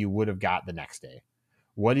of what you would have got the next day.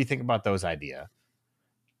 What do you think about those ideas?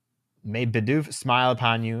 May Bidoof smile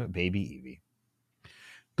upon you, Baby Evie."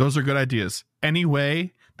 Those are good ideas.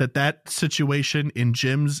 Anyway, that situation in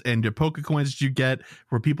gyms and your Pokecoins that you get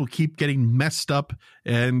where people keep getting messed up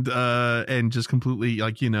and just completely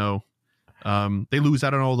they lose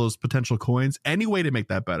out on all those potential coins. Any way to make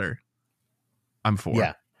that better, I'm for.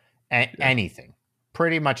 Yeah. Anything.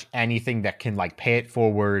 Pretty much anything that can like pay it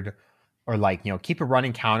forward or keep a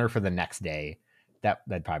running counter for the next day.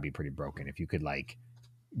 That'd probably be pretty broken if you could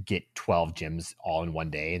get 12 gyms all in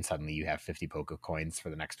one day and suddenly you have 50 Pokecoins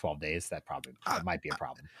for the next 12 days. That might be a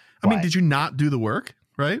problem. I mean, did you not do the work?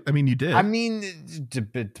 Right? I mean, you did. I mean, it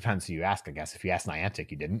depends who you ask, I guess. If you ask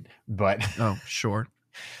Niantic, you didn't. But oh, sure.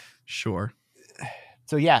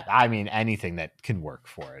 So yeah, I mean, anything that can work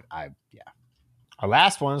for it. Our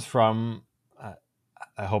last one is from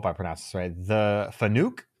I hope I pronounced this right. The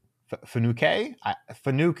Fanuke.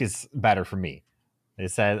 Fanuke is better for me. They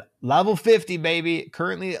said, level 50, baby.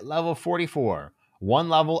 Currently at level 44. 1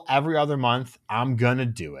 level every other month. I'm going to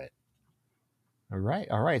do it. All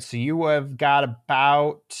right. So you have got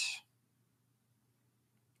about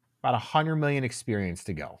 100 million experience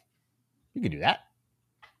to go. You can do that.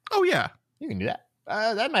 Oh, yeah. You can do that.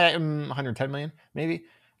 That might 110 million, maybe.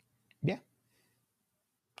 Yeah.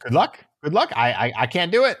 Good luck. I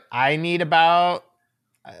can't do it. I need about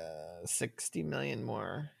 60 million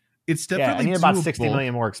more. It's definitely I need about 60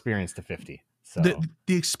 million more experience to 50. So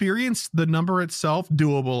the experience, the number itself,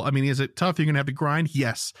 doable. I mean, is it tough? You're gonna have to grind,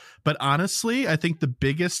 yes. But honestly, I think the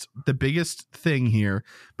biggest thing here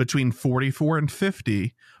between 44 and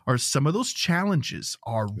 50 are some of those challenges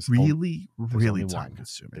are really time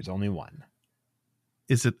consuming. There's only one.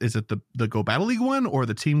 Is it the Go Battle League one or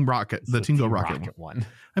the Team Rocket? The Team Go Rocket one.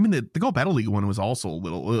 I mean, the Go Battle League one was also a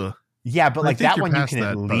little. Yeah, but that one you can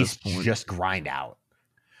at least just grind out.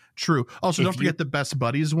 True. Also, don't forget the Best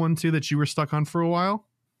Buddies one too that you were stuck on for a while.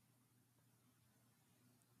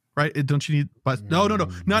 Right? Don't you need? No,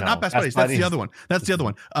 not Best Buddies. That's the other one.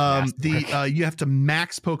 You have to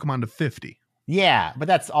max Pokemon to 50. Yeah, but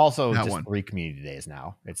that's also just 3 community days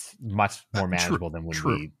now. It's much more manageable than when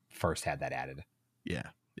we first had that added. Yeah.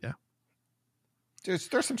 There's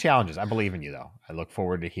some challenges. I believe in you, though. I look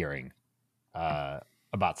forward to hearing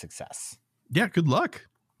about success. Yeah, good luck.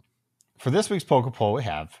 For this week's Pokepoll, we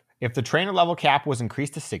have, if the trainer level cap was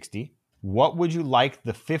increased to 60, what would you like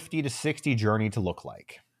the 50 to 60 journey to look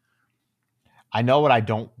like? I know what I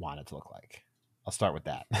don't want it to look like. I'll start with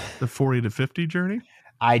that. The 40 to 50 journey?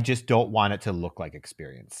 I just don't want it to look like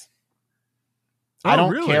experience. I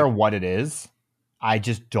don't care what it is. I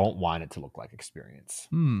just don't want it to look like experience.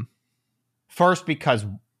 First, because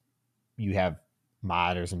you have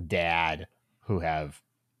modders and dad who have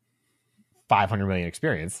 500 million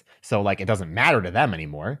experience. So like, it doesn't matter to them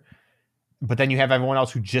anymore. But then you have everyone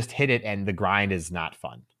else who just hit it and the grind is not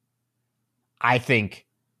fun. I think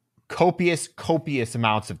copious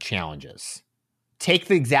amounts of challenges. Take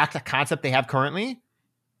the exact concept they have currently,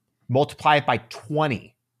 multiply it by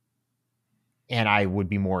 20, and I would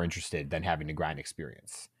be more interested than having to grind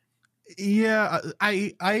experience. Yeah,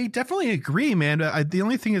 I definitely agree, man. The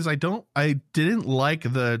only thing is I didn't like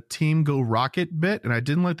the Team Go Rocket bit, and I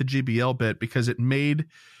didn't like the GBL bit because it made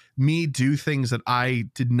me do things that I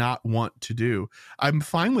did not want to do. I'm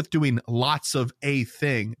fine with doing lots of a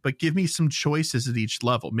thing, but give me some choices at each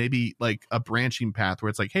level. Maybe like a branching path where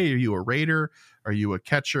it's like, hey, are you a raider? Are you a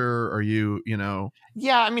catcher? Are you,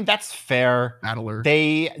 Yeah, I mean, that's fair. battler?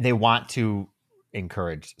 They want to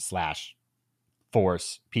encourage /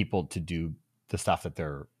 force people to do the stuff that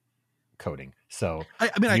they're coding. So I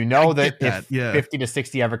mean, that get that. if 50 to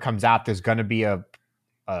 60 ever comes out, there's going to be a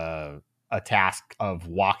task of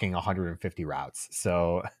walking 150 routes.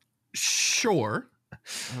 So sure.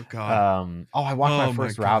 Oh God. I walked my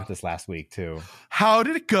first route this last week too. How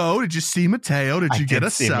did it go? Did you see Mateo? Did you get a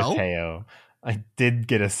cell? Mateo. I did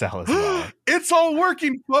get a cell as well. It's all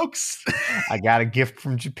working, folks. I got a gift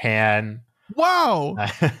from Japan. Wow.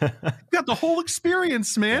 You got the whole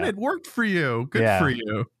experience, man. Yeah. It worked for you. Good for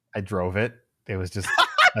you. I drove it. It was just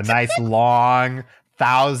a nice long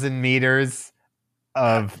 1,000 meters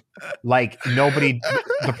of like nobody.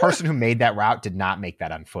 The person who made that route did not make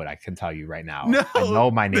that on foot. I can tell you right now. No, I know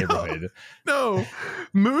my neighborhood. No.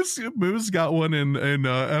 Moose got one in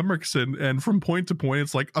Emerson, and from point to point,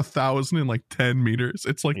 it's like 1,010 meters.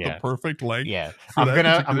 It's like the perfect length. Yeah, I'm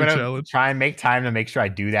gonna try and make time to make sure I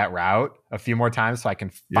do that route a few more times so I can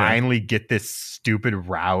finally get this stupid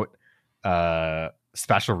route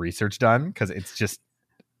special research done, because it's just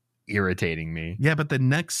irritating me. Yeah, but the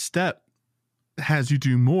next step has you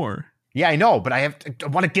do more. Yeah, I know, but I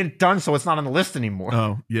want to get it done so it's not on the list anymore.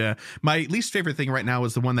 Oh, yeah. My least favorite thing right now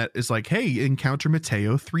is the one that is like, hey, encounter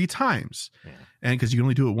Mateo 3 times. Yeah. And because you can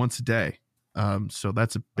only do it once a day. So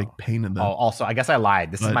that's a big pain in the... Also, I guess I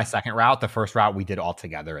lied. This is my second route. The first route we did all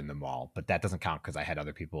together in the mall, but that doesn't count because I had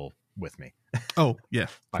other people with me. Oh, yeah.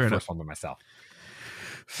 My first one by myself.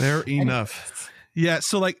 Fair enough. Yeah,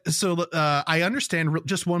 so I understand.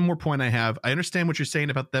 Just one more point I have. I understand what you're saying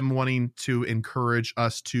about them wanting to encourage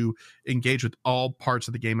us to engage with all parts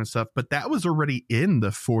of the game and stuff, but that was already in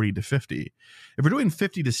the 40 to 50. If we're doing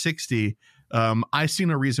 50 to 60, I see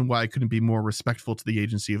no reason why I couldn't be more respectful to the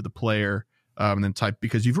agency of the player than type,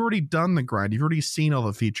 because you've already done the grind. You've already seen all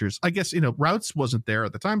the features. I guess, routes wasn't there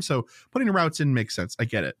at the time, so putting routes in makes sense. I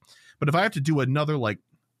get it. But if I have to do another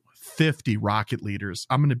 50 rocket leaders,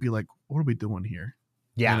 I'm going to be like, what are we doing here?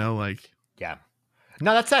 Yeah. Yeah.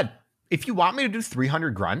 Now, that said, if you want me to do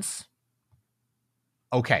 300 grunts,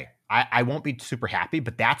 okay, I won't be super happy,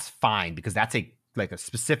 but that's fine because that's a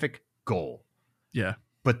specific goal. Yeah.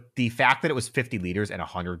 But the fact that it was 50 liters and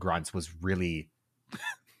 100 grunts was really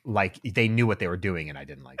they knew what they were doing, and I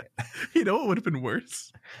didn't like it. You know what would have been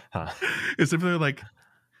worse? Is if they're like,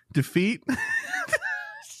 defeat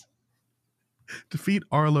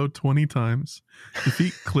Arlo 20 times,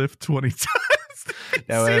 defeat Cliff 20 times.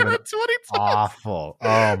 That would have been 20 times. Awful.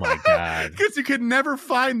 Oh my God. Because you could never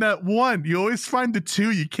find that one. You always find the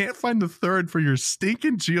 2. You can't find the 3rd for your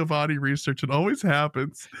stinking Giovanni research. It always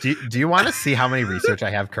happens. Do you want to see how many research I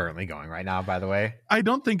have currently going right now, by the way? I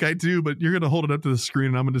don't think I do, but you're going to hold it up to the screen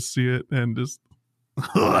and I'm going to see it and just...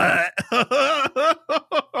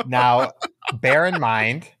 Now, bear in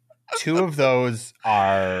mind, 2 of those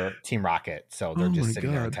are Team Rocket, so they're just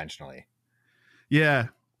sitting there intentionally. Yeah.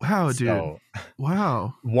 Wow, dude. So,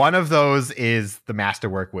 wow. One of those is the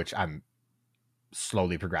masterwork, which I'm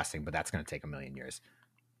slowly progressing, but that's going to take a million years.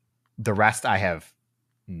 The rest, I have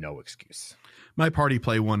no excuse. My party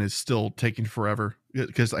play one is still taking forever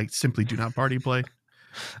because I simply do not party play.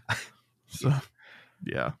 So,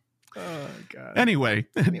 yeah. Oh, God. Anyway,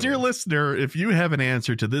 dear listener, if you have an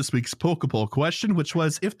answer to this week's Pokepoll question, which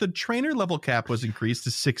was, if the trainer level cap was increased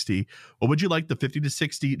to 60, what would you like the 50 to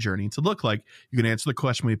 60 journey to look like? You can answer the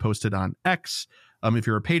question we posted on X. If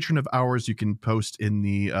you're a patron of ours, you can post in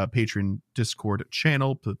the patron Discord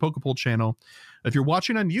channel, the Pokepoll channel. If you're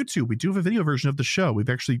watching on YouTube, we do have a video version of the show. We've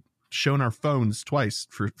actually shown our phones twice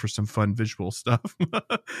for some fun visual stuff.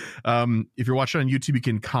 If you're watching on YouTube, you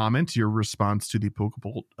can comment your response to the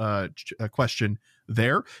Pokepoll question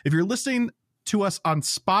there. If you're listening to us on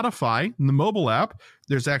Spotify, in the mobile app,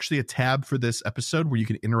 there's actually a tab for this episode where you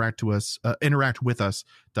can interact with us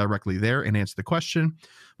directly there and answer the question.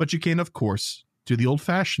 But you can, of course, do the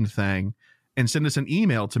old-fashioned thing and send us an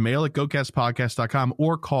email to mail@gocastpodcast.com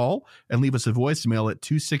or call and leave us a voicemail at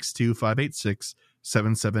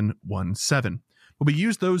 262-586-7717. Well, we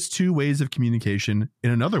use those two ways of communication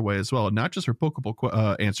in another way as well, not just for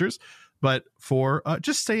Pokeball answers, but for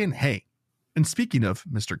just saying hey. And speaking of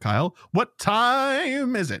Mr. Kyle, what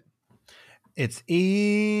time is it? It's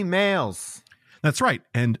emails. That's right.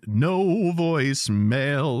 And no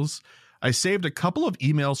voicemails. I saved a couple of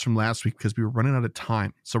emails from last week because we were running out of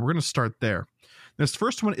time. So we're going to start there. This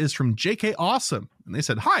first one is from JK Awesome. And they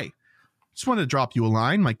said, hi, just wanted to drop you a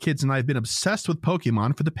line. My kids and I have been obsessed with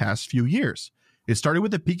Pokemon for the past few years. It started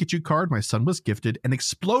with a Pikachu card my son was gifted and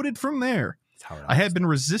exploded from there. I had been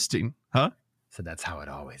resisting. Huh? So that's how it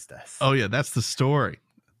always does. Oh, yeah, that's the story.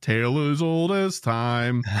 Tale as old as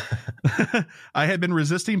time. I had been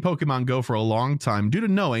resisting Pokemon Go for a long time due to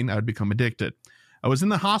knowing I would become addicted. I was in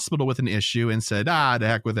the hospital with an issue and said, the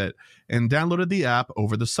heck with it, and downloaded the app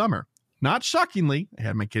over the summer. Not shockingly, I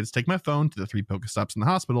had my kids take my phone to the 3 Pokestops in the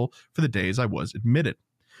hospital for the days I was admitted.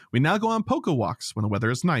 We now go on Poke Walks when the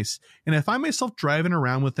weather is nice, and I find myself driving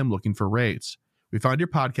around with them looking for raids. We found your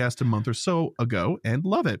podcast a month or so ago and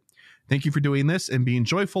love it. Thank you for doing this and being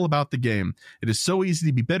joyful about the game. It is so easy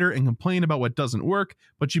to be bitter and complain about what doesn't work,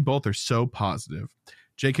 but you both are so positive.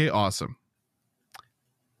 JK Awesome.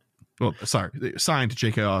 Well, sorry, signed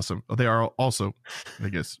to JK Awesome. They are also, I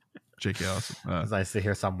guess, JK Awesome. It's nice to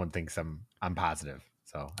hear someone thinks I'm positive.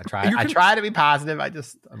 So I try to be positive.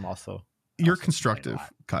 I'm also. You're constructive,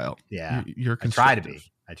 Kyle. Yeah, you're constructive.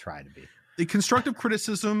 I try to be. The constructive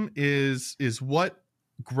criticism is what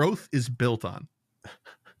growth is built on.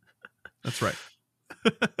 That's right.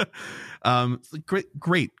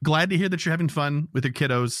 Great. Glad to hear that you're having fun with your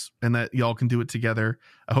kiddos and that y'all can do it together.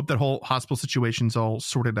 I hope that whole hospital situation's all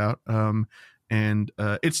sorted out. And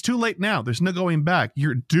it's too late now. There's no going back.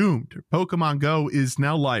 You're doomed. Pokemon Go is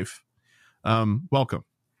now life. Welcome.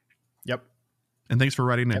 Yep. And thanks for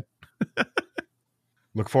writing in.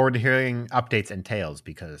 Look forward to hearing updates and tales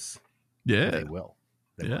because they will.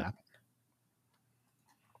 They will happen.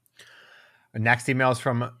 Our next email is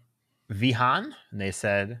from Vihan, and they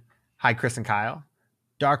said, hi, Chris and Kyle.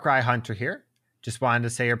 Darkrai Hunter here. Just wanted to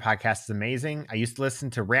say your podcast is amazing. I used to listen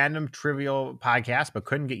to random trivial podcasts, but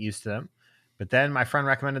couldn't get used to them. But then my friend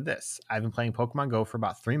recommended this. I've been playing Pokemon Go for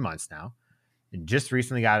about 3 months now, and just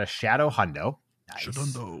recently got a Shadow Hundo. Nice.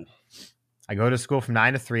 Shadow. I go to school from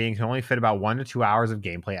 9 to 3 and can only fit about 1 to 2 hours of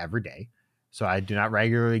gameplay every day, so I do not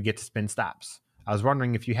regularly get to spin stops. I was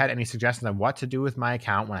wondering if you had any suggestions on what to do with my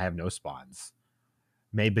account when I have no spawns.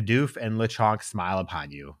 May Bidoof and Lechonk smile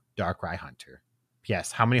upon you. Darkrai Hunter.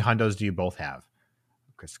 P.S. How many Hundos do you both have?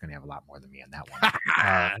 Chris is going to have a lot more than me on that one.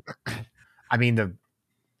 I mean, the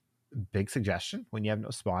big suggestion when you have no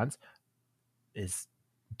spawns is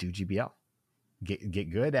do GBL.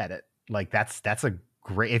 Get good at it. Like that's a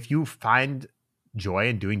great, if you find joy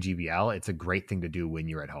in doing GBL, it's a great thing to do when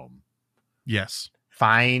you're at home. Yes.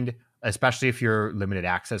 Especially if you're limited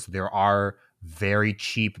access, there are very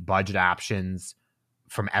cheap budget options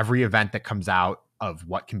from every event that comes out of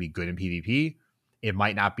what can be good in PvP. It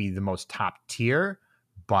might not be the most top tier,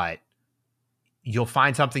 but you'll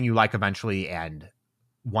find something you like eventually. And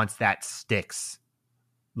once that sticks,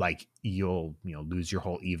 like you'll lose your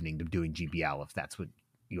whole evening to doing GBL if that's what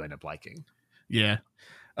you end up liking. Yeah.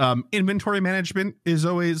 Inventory management is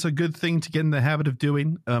always a good thing to get in the habit of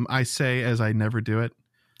doing. I say as I never do it.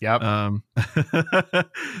 Yep. But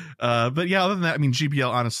yeah, other than that, I mean, GBL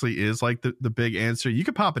honestly is like the big answer. You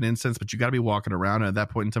could pop an incense, but you got to be walking around. And at that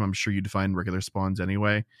point in time, I'm sure you'd find regular spawns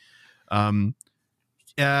anyway. And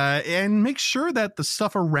make sure that the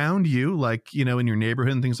stuff around you, like, in your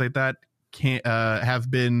neighborhood and things like that, can't have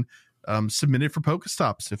been submitted for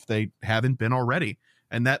Pokestops if they haven't been already.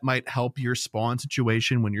 And that might help your spawn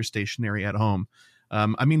situation when you're stationary at home.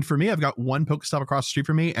 I mean, for me, I've got one Pokestop across the street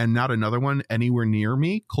from me and not another one anywhere near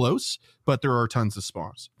me, close, but there are tons of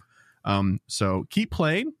spawns. So keep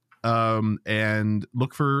playing and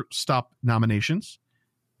look for stop nominations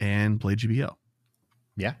and play GBL.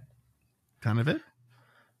 Yeah. Kind of it.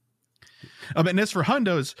 And as for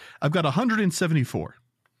Hundos, I've got 174.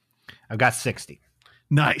 I've got 60.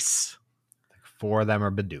 Nice. 4 of them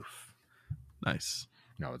are Bidoof. Nice.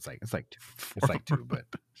 No, it's like 2, but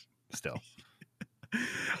still.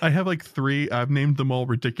 I have like 3. I've named them all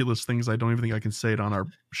ridiculous things. I don't even think I can say it on our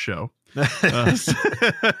show. So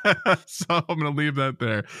I'm going to leave that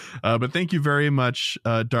there. But thank you very much,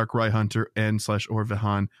 Darkrai Hunter and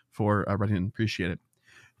 /Orvihan for writing in. Appreciate it.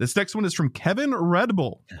 This next one is from Kevin Red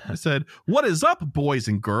Bull. I said, what is up, boys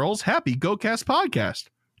and girls? Happy GoCast podcast.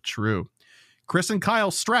 True. Chris and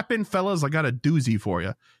Kyle, strap in, fellas. I got a doozy for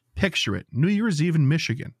you. Picture it. New Year's Eve in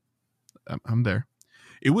Michigan. I'm there.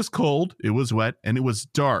 It was cold, it was wet, and it was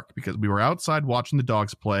dark because we were outside watching the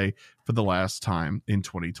dogs play for the last time in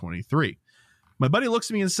 2023. My buddy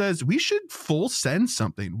looks at me and says, we should full send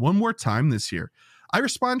something one more time this year. I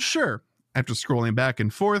respond, sure. After scrolling back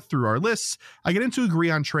and forth through our lists, I get into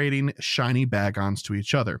agree on trading shiny bag-ons to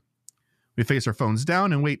each other. We face our phones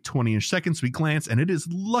down and wait 20-ish seconds. We glance, and it is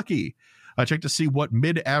lucky. I check to see what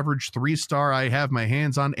mid-average 3-star I have my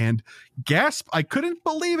hands on, and gasp, I couldn't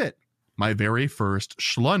believe it. My very first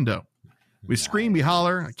Schlundo. We scream, we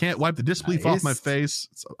holler. I can't wipe the disbelief off my face.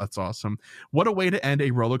 That's awesome. What a way to end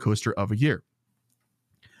a roller coaster of a year.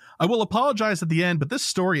 I will apologize at the end, but this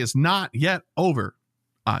story is not yet over.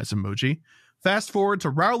 Eyes emoji. Fast forward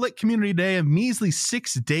to Rowlett Community Day, a measly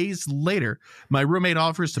 6 days later. My roommate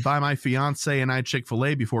offers to buy my fiance and I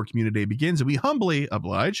Chick-fil-A before Community Day begins, and we humbly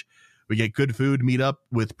oblige. We get good food, meet up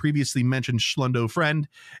with previously mentioned Schlundo friend,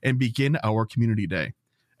 and begin our Community Day.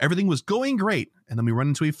 Everything was going great, and then we run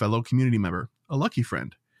into a fellow community member, a lucky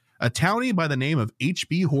friend, a townie by the name of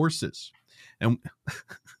HB Horses. And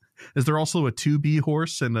is there also a 2B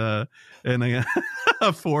horse and a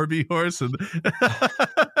 4B horse? And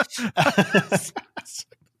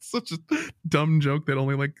such a dumb joke that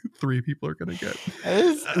only like 3 people are going to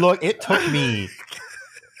get. Look, it took me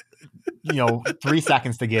 3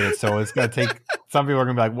 seconds to get it, so it's going to take, some people are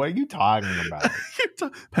going to be like, what are you talking about?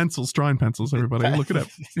 Pencils, drawing pencils, everybody. Look it up.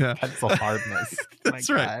 Yeah. Pencil hardness. That's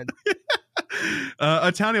right.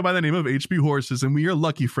 A townie by the name of HB Horses, and we are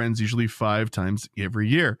lucky friends usually 5 times every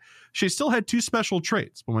year. She still had 2 special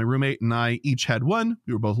traits, but my roommate and I each had one.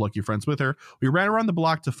 We were both lucky friends with her. We ran around the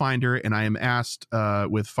block to find her, and I am asked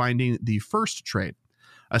with finding the first trait.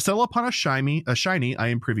 I settle upon a shiny I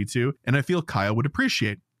am privy to, and I feel Kyle would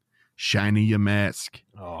appreciate. Shiny your mask.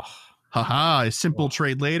 Oh. Haha, a simple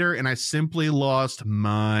trade later, and I simply lost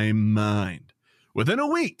my mind. Within a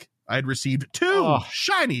week, I had received 2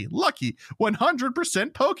 shiny, lucky,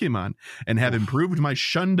 100% Pokemon and have improved my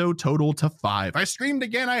Shundo total to 5. I screamed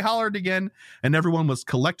again, I hollered again, and everyone was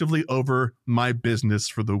collectively over my business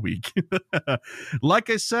for the week. Like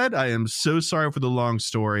I said, I am so sorry for the long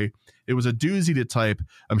story. It was a doozy to type.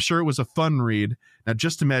 I'm sure it was a fun read. Now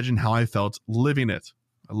just imagine how I felt living it.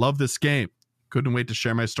 I love this game. Couldn't wait to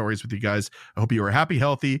share my stories with you guys. I hope you are happy,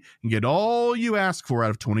 healthy, and get all you ask for out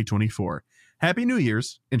of 2024. Happy New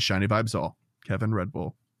Year's and shiny vibes all. Kevin Red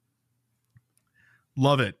Bull.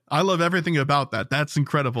 Love it. I love everything about that. That's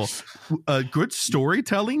incredible. Good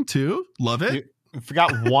storytelling too. Love it. You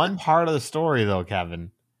forgot one part of the story though,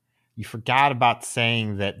 Kevin. You forgot about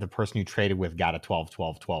saying that the person you traded with got a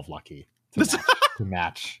 12-12-12 lucky to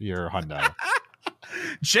match your hundo.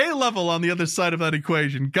 J level on the other side of that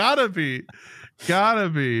equation. Gotta be.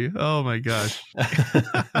 Oh my gosh.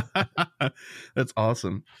 That's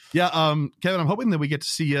awesome. Yeah. Kevin, I'm hoping that we get to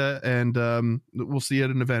see you and we'll see you at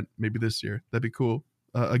an event maybe this year. That'd be cool.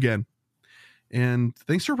 Again. And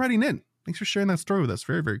thanks for writing in. Thanks for sharing that story with us.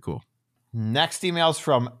 Very, very cool. Next email's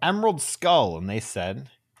from Emerald Skull, and they said,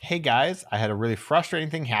 hey guys, I had a really frustrating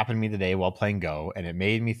thing happen to me today while playing Go, and it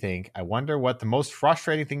made me think, I wonder what the most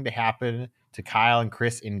frustrating thing to happen to Kyle and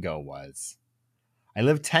Chris in Go was. I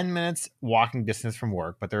live 10 minutes walking distance from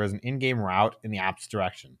work, but there is an in-game route in the opposite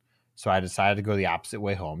direction. So I decided to go the opposite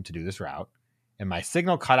way home to do this route, and my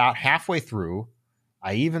signal cut out halfway through.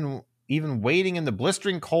 I even waiting in the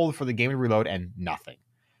blistering cold for the game to reload, and nothing.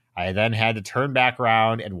 I then had to turn back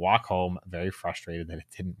around and walk home, very frustrated that it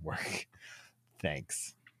didn't work.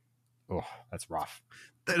 Thanks. Oh, that's rough.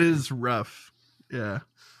 That is rough. Yeah.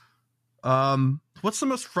 What's the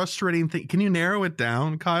most frustrating thing? Can you narrow it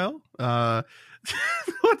down, Kyle? I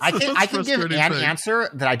can give an answer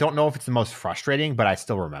that I don't know if it's the most frustrating, but I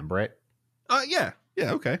still remember it. Yeah,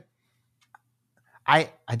 okay. I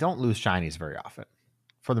don't lose shinies very often.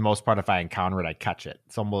 For the most part, if I encounter it, I catch it.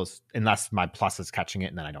 It's almost, unless my plus is catching it,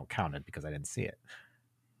 and then I don't count it because I didn't see it.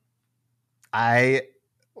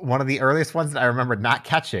 One of the earliest ones that I remember not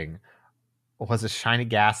catching was a shiny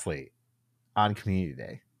Ghastly on Community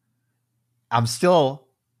Day. I'm still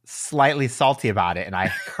slightly salty about it, and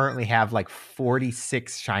I currently have like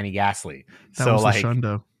 46 shiny Ghastly. That was the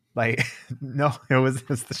Shundo. No, it was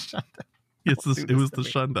the Shundo. It was the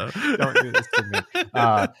Shundo. Don't do this to me.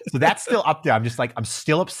 So that's still up there. I'm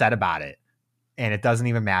still upset about it, and it doesn't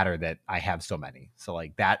even matter that I have so many. So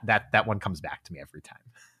like that one comes back to me every time.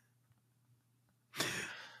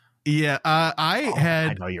 Yeah,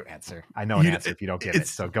 I know your answer. I know an answer if you don't get it.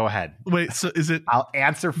 So go ahead. Wait, so is it? I'll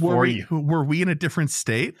answer for you. Were we in a different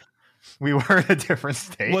state? We were in a different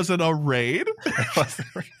state. Was it a raid?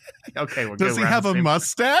 Okay. Well, does he have a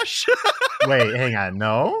mustache? Wait, hang on.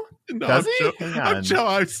 No. No, Does he?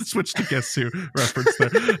 I switched to Guess Who reference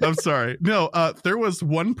there. I'm sorry. No, there was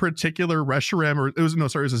one particular Reshiram, or it was a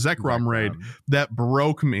Zekrom raid that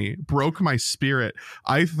broke my spirit.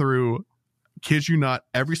 I threw, kid you not,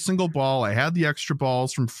 every single ball. I had the extra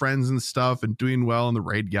balls from friends and stuff and doing well in the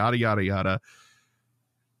raid, yada, yada, yada.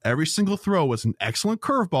 Every single throw was an excellent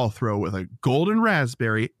curveball throw with a golden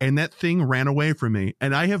raspberry, and that thing ran away from me.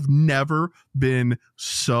 And I have never been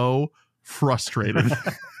so frustrated.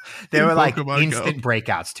 They were like Pokemon instant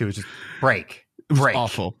breakouts too. It was just break. It was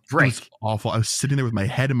awful. Break. It was awful. I was sitting there with my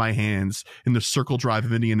head in my hands in the Circle Drive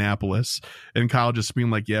of Indianapolis, and Kyle just being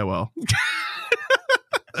like, yeah, well.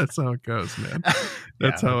 That's how it goes, man.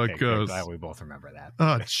 That's how it goes. Glad we both remember that.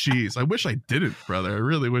 Oh, jeez. I wish I didn't, brother. I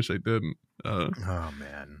really wish I didn't. Oh,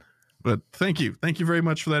 man. But thank you. Thank you very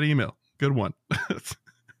much for that email. Good one.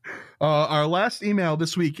 Our last email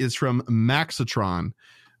this week is from Maxitron.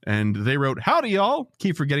 And they wrote, howdy, y'all.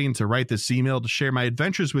 Keep forgetting to write this email to share my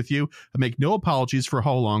adventures with you and make no apologies for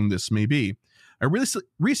how long this may be. I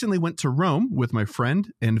recently went to Rome with my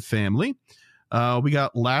friend and family. We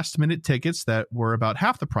got last minute tickets that were about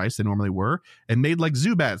half the price they normally were and made like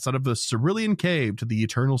Zubats out of the Cerulean Cave to the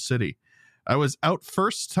Eternal City. It was our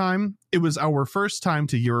first time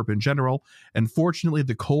to Europe in general, and fortunately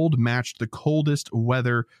the cold matched the coldest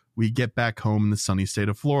weather we get back home in the sunny state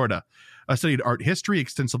of Florida. I studied art history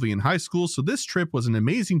extensively in high school, so this trip was an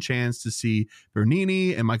amazing chance to see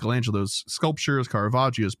Bernini and Michelangelo's sculptures,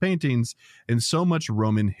 Caravaggio's paintings, and so much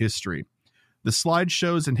Roman history. The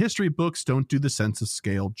slideshows and history books don't do the sense of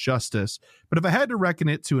scale justice, but if I had to reckon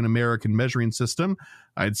it to an American measuring system,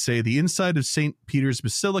 I'd say the inside of St. Peter's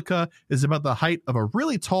Basilica is about the height of a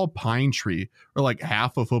really tall pine tree, or like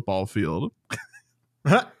half a football field.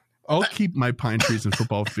 I'll keep my pine trees and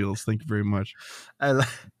football fields. Thank you very much.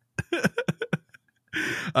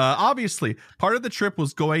 Obviously, part of the trip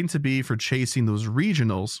was going to be for chasing those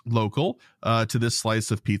regionals local to this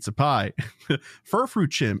slice of pizza pie. Fur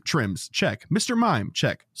fruit trims, check. Mr. Mime,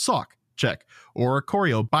 check. Sock, check. Or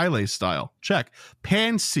choreo baile style, check.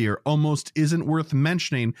 Pan sear almost isn't worth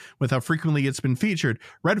mentioning with how frequently it's been featured.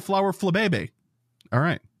 Red flower flabebe. All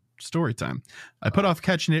right. Story time. I put off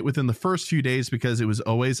catching it within the first few days because it was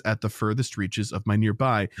always at the furthest reaches of my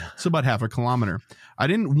nearby, so about half a kilometer. I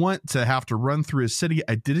didn't want to have to run through a city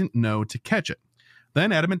I didn't know to catch it.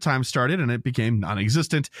 Then Adamant Time started and it became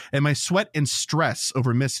non-existent, and my sweat and stress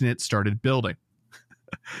over missing it started building.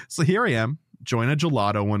 So here I am, join a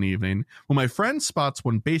gelato one evening, when my friend spots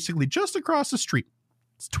one basically just across the street.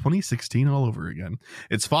 It's 2016 all over again.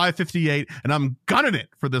 It's 5:58, and I'm gunning it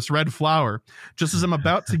for this red flower. Just as I'm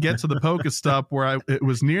about to get to the Pokestop where it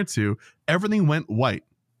was near to, everything went white.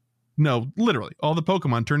 No, literally, all the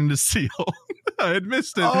Pokemon turned into seal. I had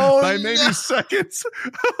missed it by maybe seconds.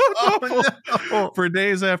 No. For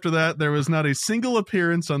days after that, there was not a single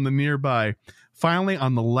appearance on the nearby. Finally,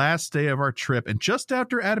 on the last day of our trip, and just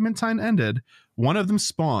after Adamantine ended, one of them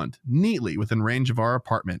spawned neatly within range of our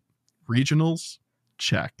apartment. Regionals?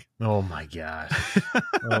 Check. Oh my gosh.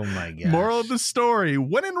 Oh my gosh. Moral of the story: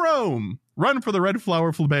 when in Rome, run for the red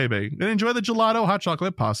flower flabebe and enjoy the gelato, hot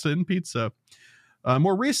chocolate, pasta, and pizza.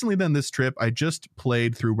 More recently than this trip, I just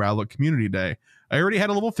played through Rowlet Community Day. I already had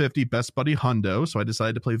a level 50 best buddy Hundo, so I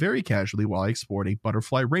decided to play very casually while I explored a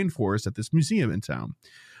butterfly rainforest at this museum in town.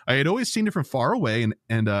 I had always seen it from far away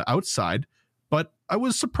and outside, but I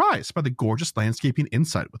was surprised by the gorgeous landscaping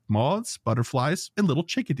inside with moths, butterflies, and little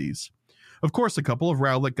chickadees. Of course, a couple of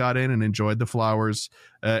Rowlet got in and enjoyed the flowers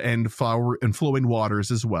and flowing waters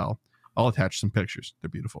as well. I'll attach some pictures. They're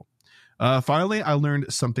beautiful. Finally, I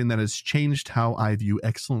learned something that has changed how I view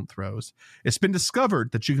excellent throws. It's been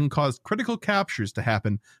discovered that you can cause critical captures to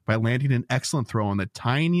happen by landing an excellent throw on the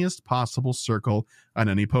tiniest possible circle on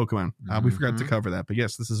any Pokemon. We forgot to cover that, but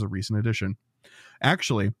yes, this is a recent addition.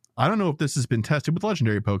 Actually, I don't know if this has been tested with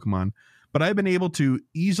legendary Pokemon, but I've been able to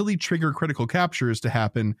easily trigger critical captures to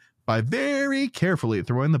happen by very carefully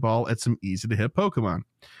throwing the ball at some easy to hit Pokemon.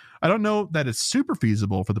 I don't know that it's super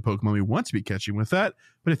feasible for the Pokemon we want to be catching with that,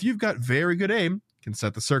 but if you've got very good aim, can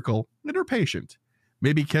set the circle, and are patient,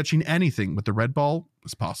 maybe catching anything with the red ball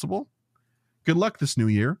is possible. Good luck this new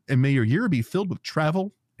year, and may your year be filled with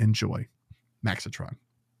travel and joy. Maxitron.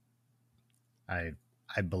 I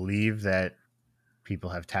believe that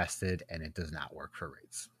people have tested and it does not work for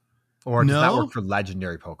raids. Or it does not work for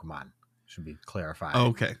legendary Pokemon. Should be clarified.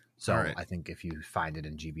 Okay. So right. I think if you find it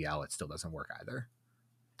in GBL, it still doesn't work either.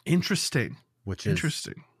 Interesting. Which is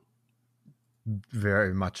interesting.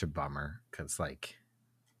 Very much a bummer, because like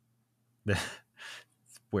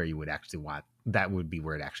where you would actually want that would be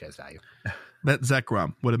where it actually has value. That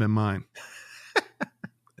Zekrom would have been mine.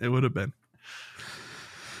 It would have been.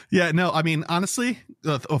 Yeah, no, I mean, honestly,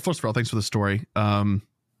 first of all, thanks for the story.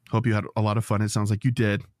 Hope you had a lot of fun. It sounds like you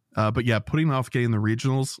did. But yeah, putting off getting the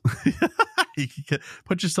regionals, you can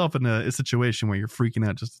put yourself in a situation where you're freaking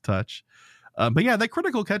out just a touch. But yeah, that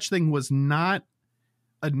critical catch thing was not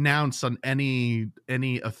announced on any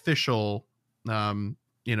official,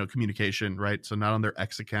 communication, right? So not on their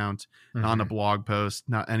X account, not on a blog post,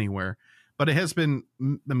 not anywhere. But it has been,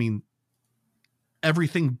 I mean,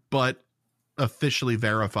 everything but officially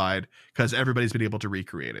verified because everybody's been able to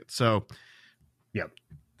recreate it. So, yep,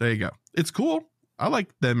 there you go. It's cool. I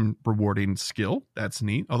like them rewarding skill. That's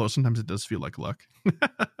neat. Although sometimes it does feel like luck.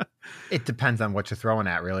 It depends on what you're throwing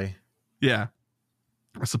at, really. Yeah,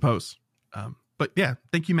 I suppose. But yeah,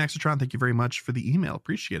 thank you, Maxitron. Thank you very much for the email.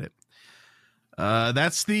 Appreciate it.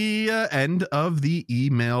 That's the end of the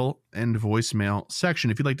email and voicemail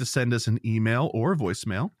section. If you'd like to send us an email or a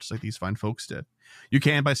voicemail, just like these fine folks did, you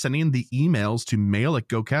can by sending the emails to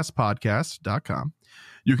mail@gocastpodcast.com.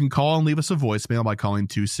 You can call and leave us a voicemail by calling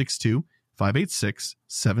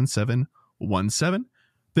 262-586-7717.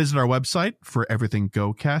 Visit our website for everything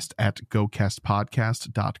GoCast at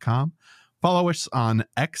gocastpodcast.com. Follow us on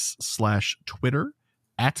X/Twitter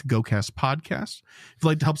at GoCast Podcast. If you'd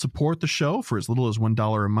like to help support the show for as little as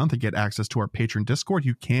 $1 a month and get access to our patron Discord,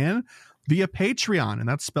 you can via Patreon, and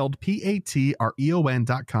that's spelled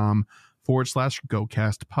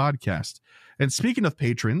patreon.com/GoCast Podcast. And speaking of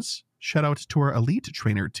patrons, shout out to our elite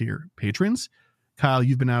trainer tier patrons. Kyle,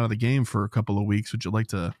 you've been out of the game for a couple of weeks. Would you like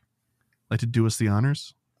to do us the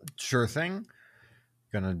honors? Sure thing.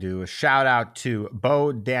 Gonna do a shout out to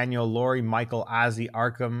Bo, Daniel, Lori, Michael, Ozzy,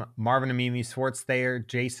 Arkham, Marvin, Amimi, Swartz, Thayer,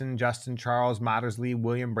 Jason, Justin, Charles, Mottersley,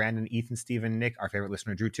 William, Brandon, Ethan, Stephen, Nick, our favorite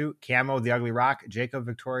listener, Drew 2, Camo, The Ugly Rock, Jacob,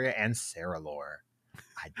 Victoria, and Sarah Lore.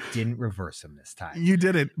 I didn't reverse him this time. You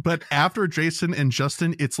didn't, but after Jason and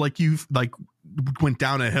Justin, it's like you've went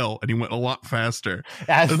down a hill and you went a lot faster.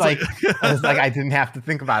 I was like, I didn't have to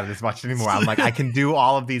think about it as much anymore. I'm like, I can do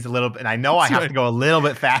all of these a little bit, and I know I have to go a little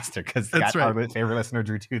bit faster because got our favorite listener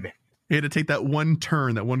Drew 2 there. You had to take that one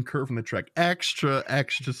turn, that one curve from the track, extra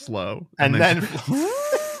slow, and then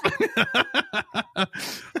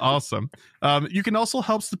awesome. You can also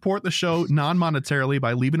help support the show non-monetarily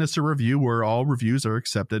by leaving us a review where all reviews are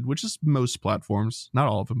accepted, which is most platforms, not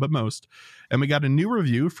all of them, but most. And we got a new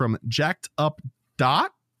review from Jacked Up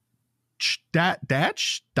Doc,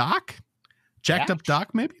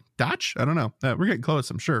 maybe Dotch. I don't know. We're getting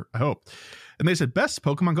close, I'm sure. I hope. And they said, best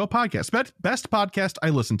Pokemon Go podcast. Best podcast I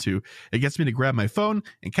listen to. It gets me to grab my phone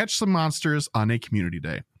and catch some monsters on a community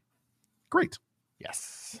day. Great.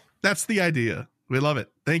 Yes. That's the idea. We love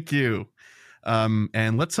it. Thank you.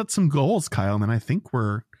 And let's set some goals, Kyle. And then I think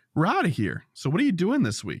we're out of here. So what are you doing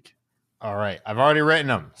this week? All right. I've already written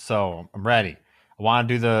them, so I'm ready. I want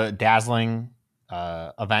to do the Dazzling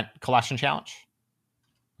event collection challenge,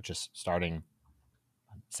 which is starting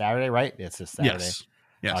Saturday, right? It's this Saturday.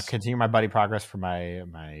 Yes. Continue my buddy progress for my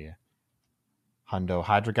Hundo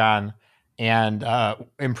Hydreigon and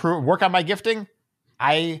work on my gifting.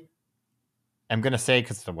 I am going to say,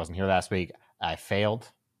 because I wasn't here last week, I failed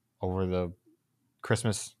over the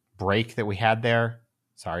Christmas break that we had there.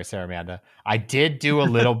 Sorry, Sarah Amanda. I did do a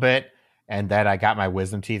little bit, and then I got my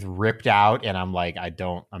wisdom teeth ripped out, and I'm like, I'm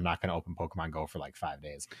not going to open Pokemon Go for like 5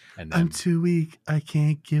 days. And then, I'm too weak. I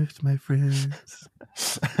can't gift my friends.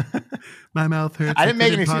 My mouth hurts. I didn't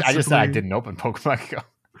make any excuse. I just said I didn't open Pokemon Go.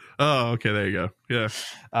 Oh, okay. There you go. Yeah.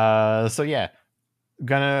 So yeah,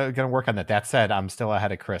 gonna work on that. That said, I'm still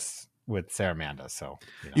ahead of Chris with Sarah Amanda. So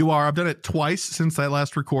you are. I've done it twice since that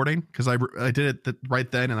last recording because I did it right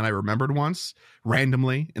then, and then I remembered once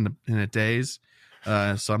randomly in a daze. So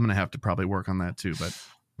I'm gonna have to probably work on that too. But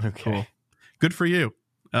okay, cool. Good for you.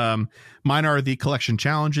 Mine are the collection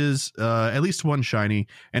challenges, at least one shiny,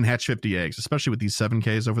 and hatch 50 eggs, especially with these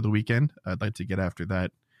 7Ks over the weekend. I'd like to get after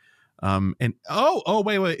that. And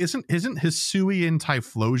wait, isn't Hisuian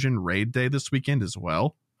Typhlosion raid day this weekend as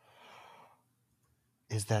well?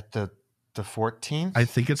 Is that the 14th? I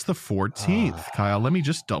think it's the 14th, Kyle. Let me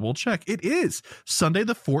just double check. It is Sunday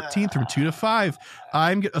the 14th from 2 to 5.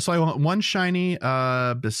 I want one shiny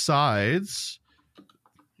besides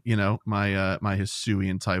my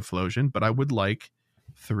Hisuian Typhlosion, but I would like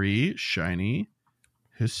 3 shiny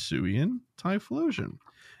Hisuian Typhlosion.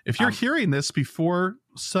 If you're hearing this before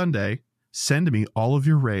Sunday, send me all of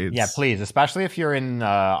your raids. Yeah, please, especially if you're in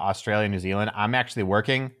Australia, New Zealand. I'm actually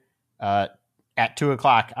working at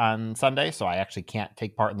 2:00 on Sunday, so I actually can't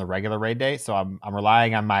take part in the regular raid day. So I'm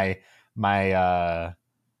relying on my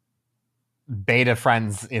beta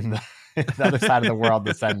friends in the other side of the world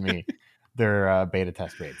to send me their beta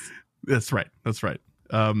test raids. That's right.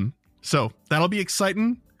 So that'll be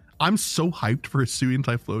exciting. I'm so hyped for Hisuian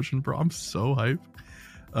Typhlosion, bro. I'm so hyped.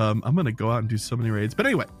 I'm gonna go out and do so many raids. But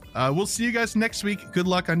anyway, we'll see you guys next week. Good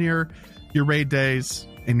luck on your raid days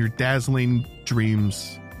and your dazzling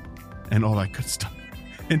dreams and all that good stuff.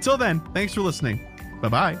 Until then, thanks for listening.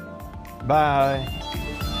 Bye-bye. Bye.